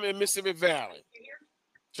A&M and Mississippi Valley.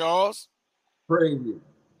 Charles? Prairie View.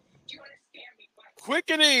 Quick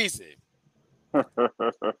and easy.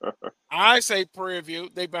 I say Prairie View.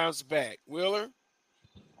 They bounce back. Wheeler?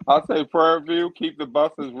 I say Prairie View, keep the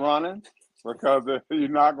buses running because you're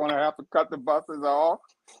not going to have to cut the buses off.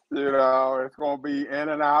 You know, it's going to be in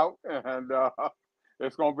and out, and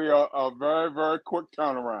it's going to be a very, very quick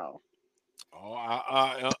turnaround. Oh,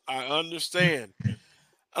 I understand.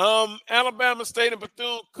 Alabama State and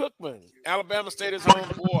Bethune-Cookman. Alabama State is home.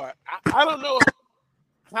 Boy, I don't know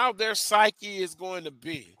how their psyche is going to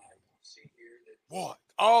be. Boy,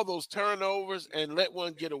 all those turnovers and let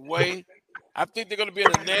one get away. I think they're going to be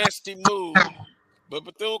in a nasty mood. But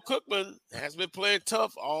Bethune-Cookman has been playing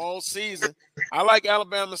tough all season. I like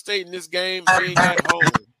Alabama State in this game being at home.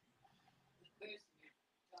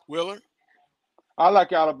 Willer? I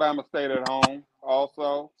like Alabama State at home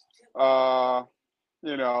also.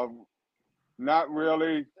 You know, not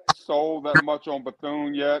really sold that much on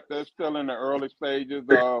Bethune yet. They're still in the early stages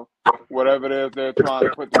of whatever it is they're trying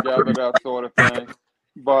to put together, that sort of thing.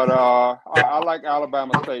 But I like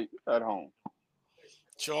Alabama State at home.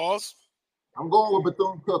 Charles? I'm going with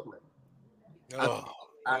Bethune-Cookman.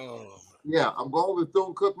 Yeah, I'm going with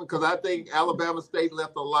Bethune-Cookman because I think Alabama State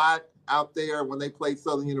left a lot out there when they played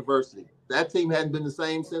Southern University. That team hadn't been the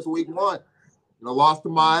same since week 1. You know, lost to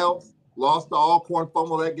Miles, lost to Alcorn,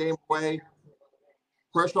 fumbled that game away.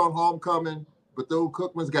 Pressure on homecoming.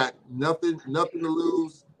 Bethune-Cookman's got nothing to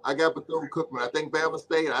lose. I got Bethune-Cookman. I think Bama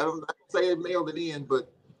State. I don't say it mailed it in,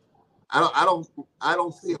 but I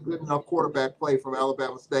don't see a good enough quarterback play from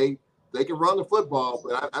Alabama State. They can run the football,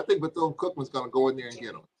 but I think Bethune-Cookman's going to go in there and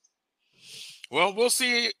get them. Well, we'll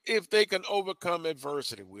see if they can overcome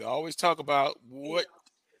adversity. We always talk about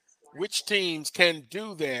which teams can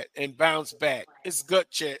do that and bounce back. It's gut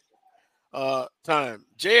check time.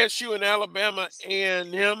 JSU and Alabama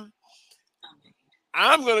A&M.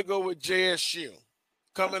 I'm going to go with JSU.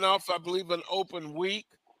 Coming off, I believe, an open week.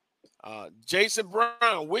 Jason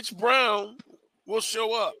Brown. Which Brown will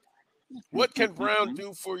show up? What can Brown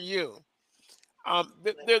do for you?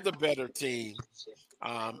 They're the better team.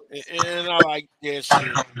 And I like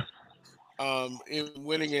JSU in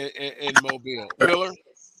winning in Mobile. Miller?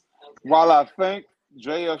 While I think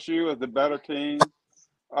JSU is the better team,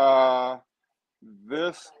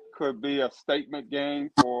 this could be a statement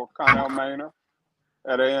game for Connell Maynor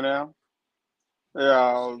at A&M.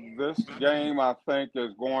 Yeah, this game, I think,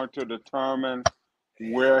 is going to determine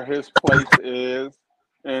where his place is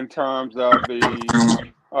in terms of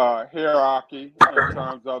the hierarchy, in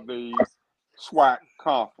terms of the SWAC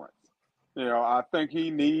conference. You know, I think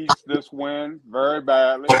he needs this win very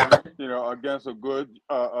badly, you know, against a good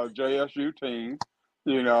JSU team.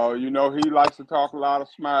 You know, he likes to talk a lot of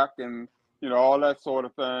smack and, you know, all that sort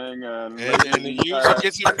of thing. And lately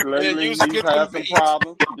he's had some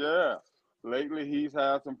problems. Yeah. Lately he's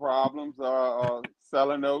had some problems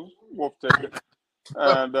selling those wolf tickets.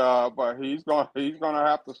 And but he's gonna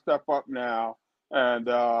have to step up now and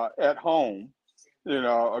at home, you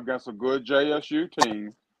know, against a good JSU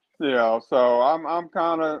team. You know, so I'm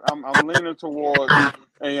leaning towards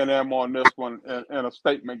A&M on this one in a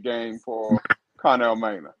statement game for Connell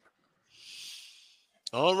Maynor.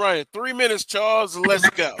 All right, 3 minutes, Charles. Let's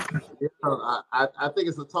go. I think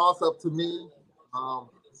it's a toss-up to me.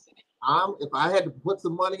 If I had to put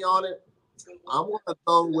some money on it, I'm going to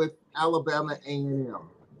go with Alabama A&M.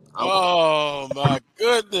 Oh, my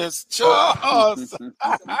goodness, Charles.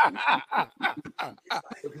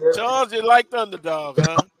 Charles, you like the underdog,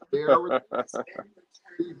 huh? Yeah,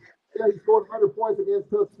 he scored 100 points against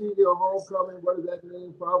Tuskegee on homecoming. What does that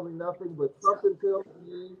mean? Probably nothing, but something tells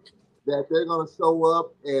me that they're going to show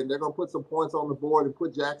up and they're going to put some points on the board and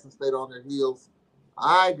put Jackson State on their heels.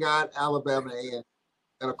 I got Alabama A&M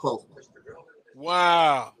in a close one.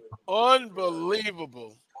 Wow.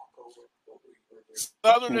 Unbelievable.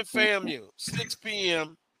 Southern and FAMU, 6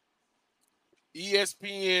 p.m.,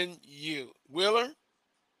 ESPNU. Willer?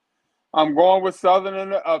 I'm going with Southern in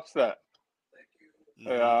the upset.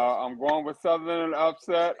 I'm going with Southern in the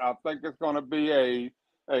upset. I think it's going to be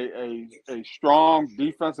a strong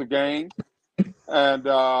defensive game. And,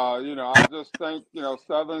 you know, I just think, you know,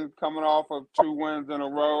 Southern coming off of 2 wins in a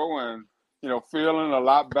row and, you know, feeling a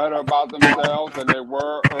lot better about themselves than they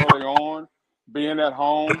were early on. Being at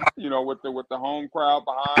home, you know, with the home crowd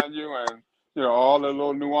behind you and, you know, all the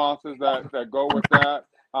little nuances that go with that.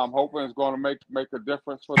 I'm hoping it's going to make a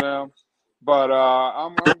difference for them. But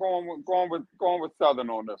I'm going with Southern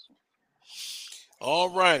on this one. All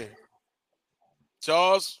righty.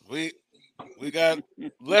 Charles, we got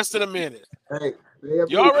less than a minute. Hey,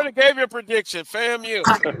 you already gave your prediction, FAMU.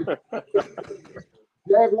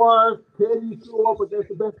 Jaguars, can you show up against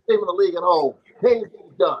the best team in the league at home? Can you get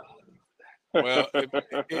it done? Well,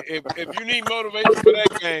 if you need motivation for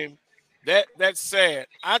that game, That's sad.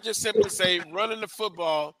 I just simply say running the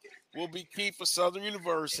football will be key for Southern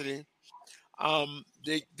University.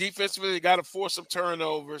 They defensively got to force some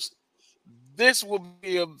turnovers. This will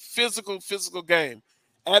be a physical game.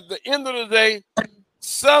 At the end of the day,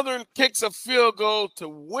 Southern kicks a field goal to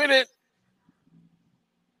win it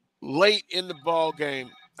late in the ball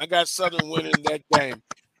game. I got Southern winning that game.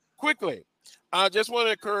 Quickly, I just want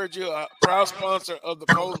to encourage you, a proud sponsor of the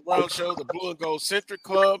Carlos Brown Show, the Blue and Gold Centric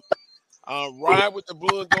Club. Ride with the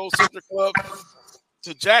Blue and Gold Centric Club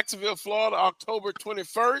to Jacksonville, Florida, October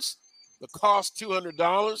 21st. The cost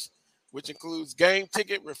 $200, which includes game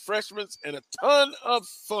ticket, refreshments, and a ton of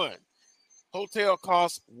fun. Hotel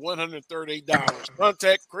costs $138.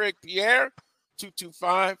 Contact Craig Pierre,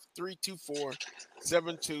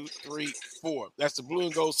 225-324-7234. That's the Blue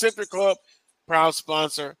and Gold Centric Club, proud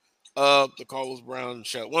sponsor of the Carlos Brown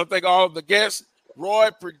Show. I want to thank all of the guests, Roy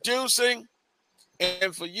producing,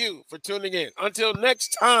 and for you for tuning in. Until next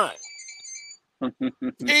time,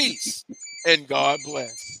 peace and God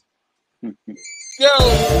bless. Go!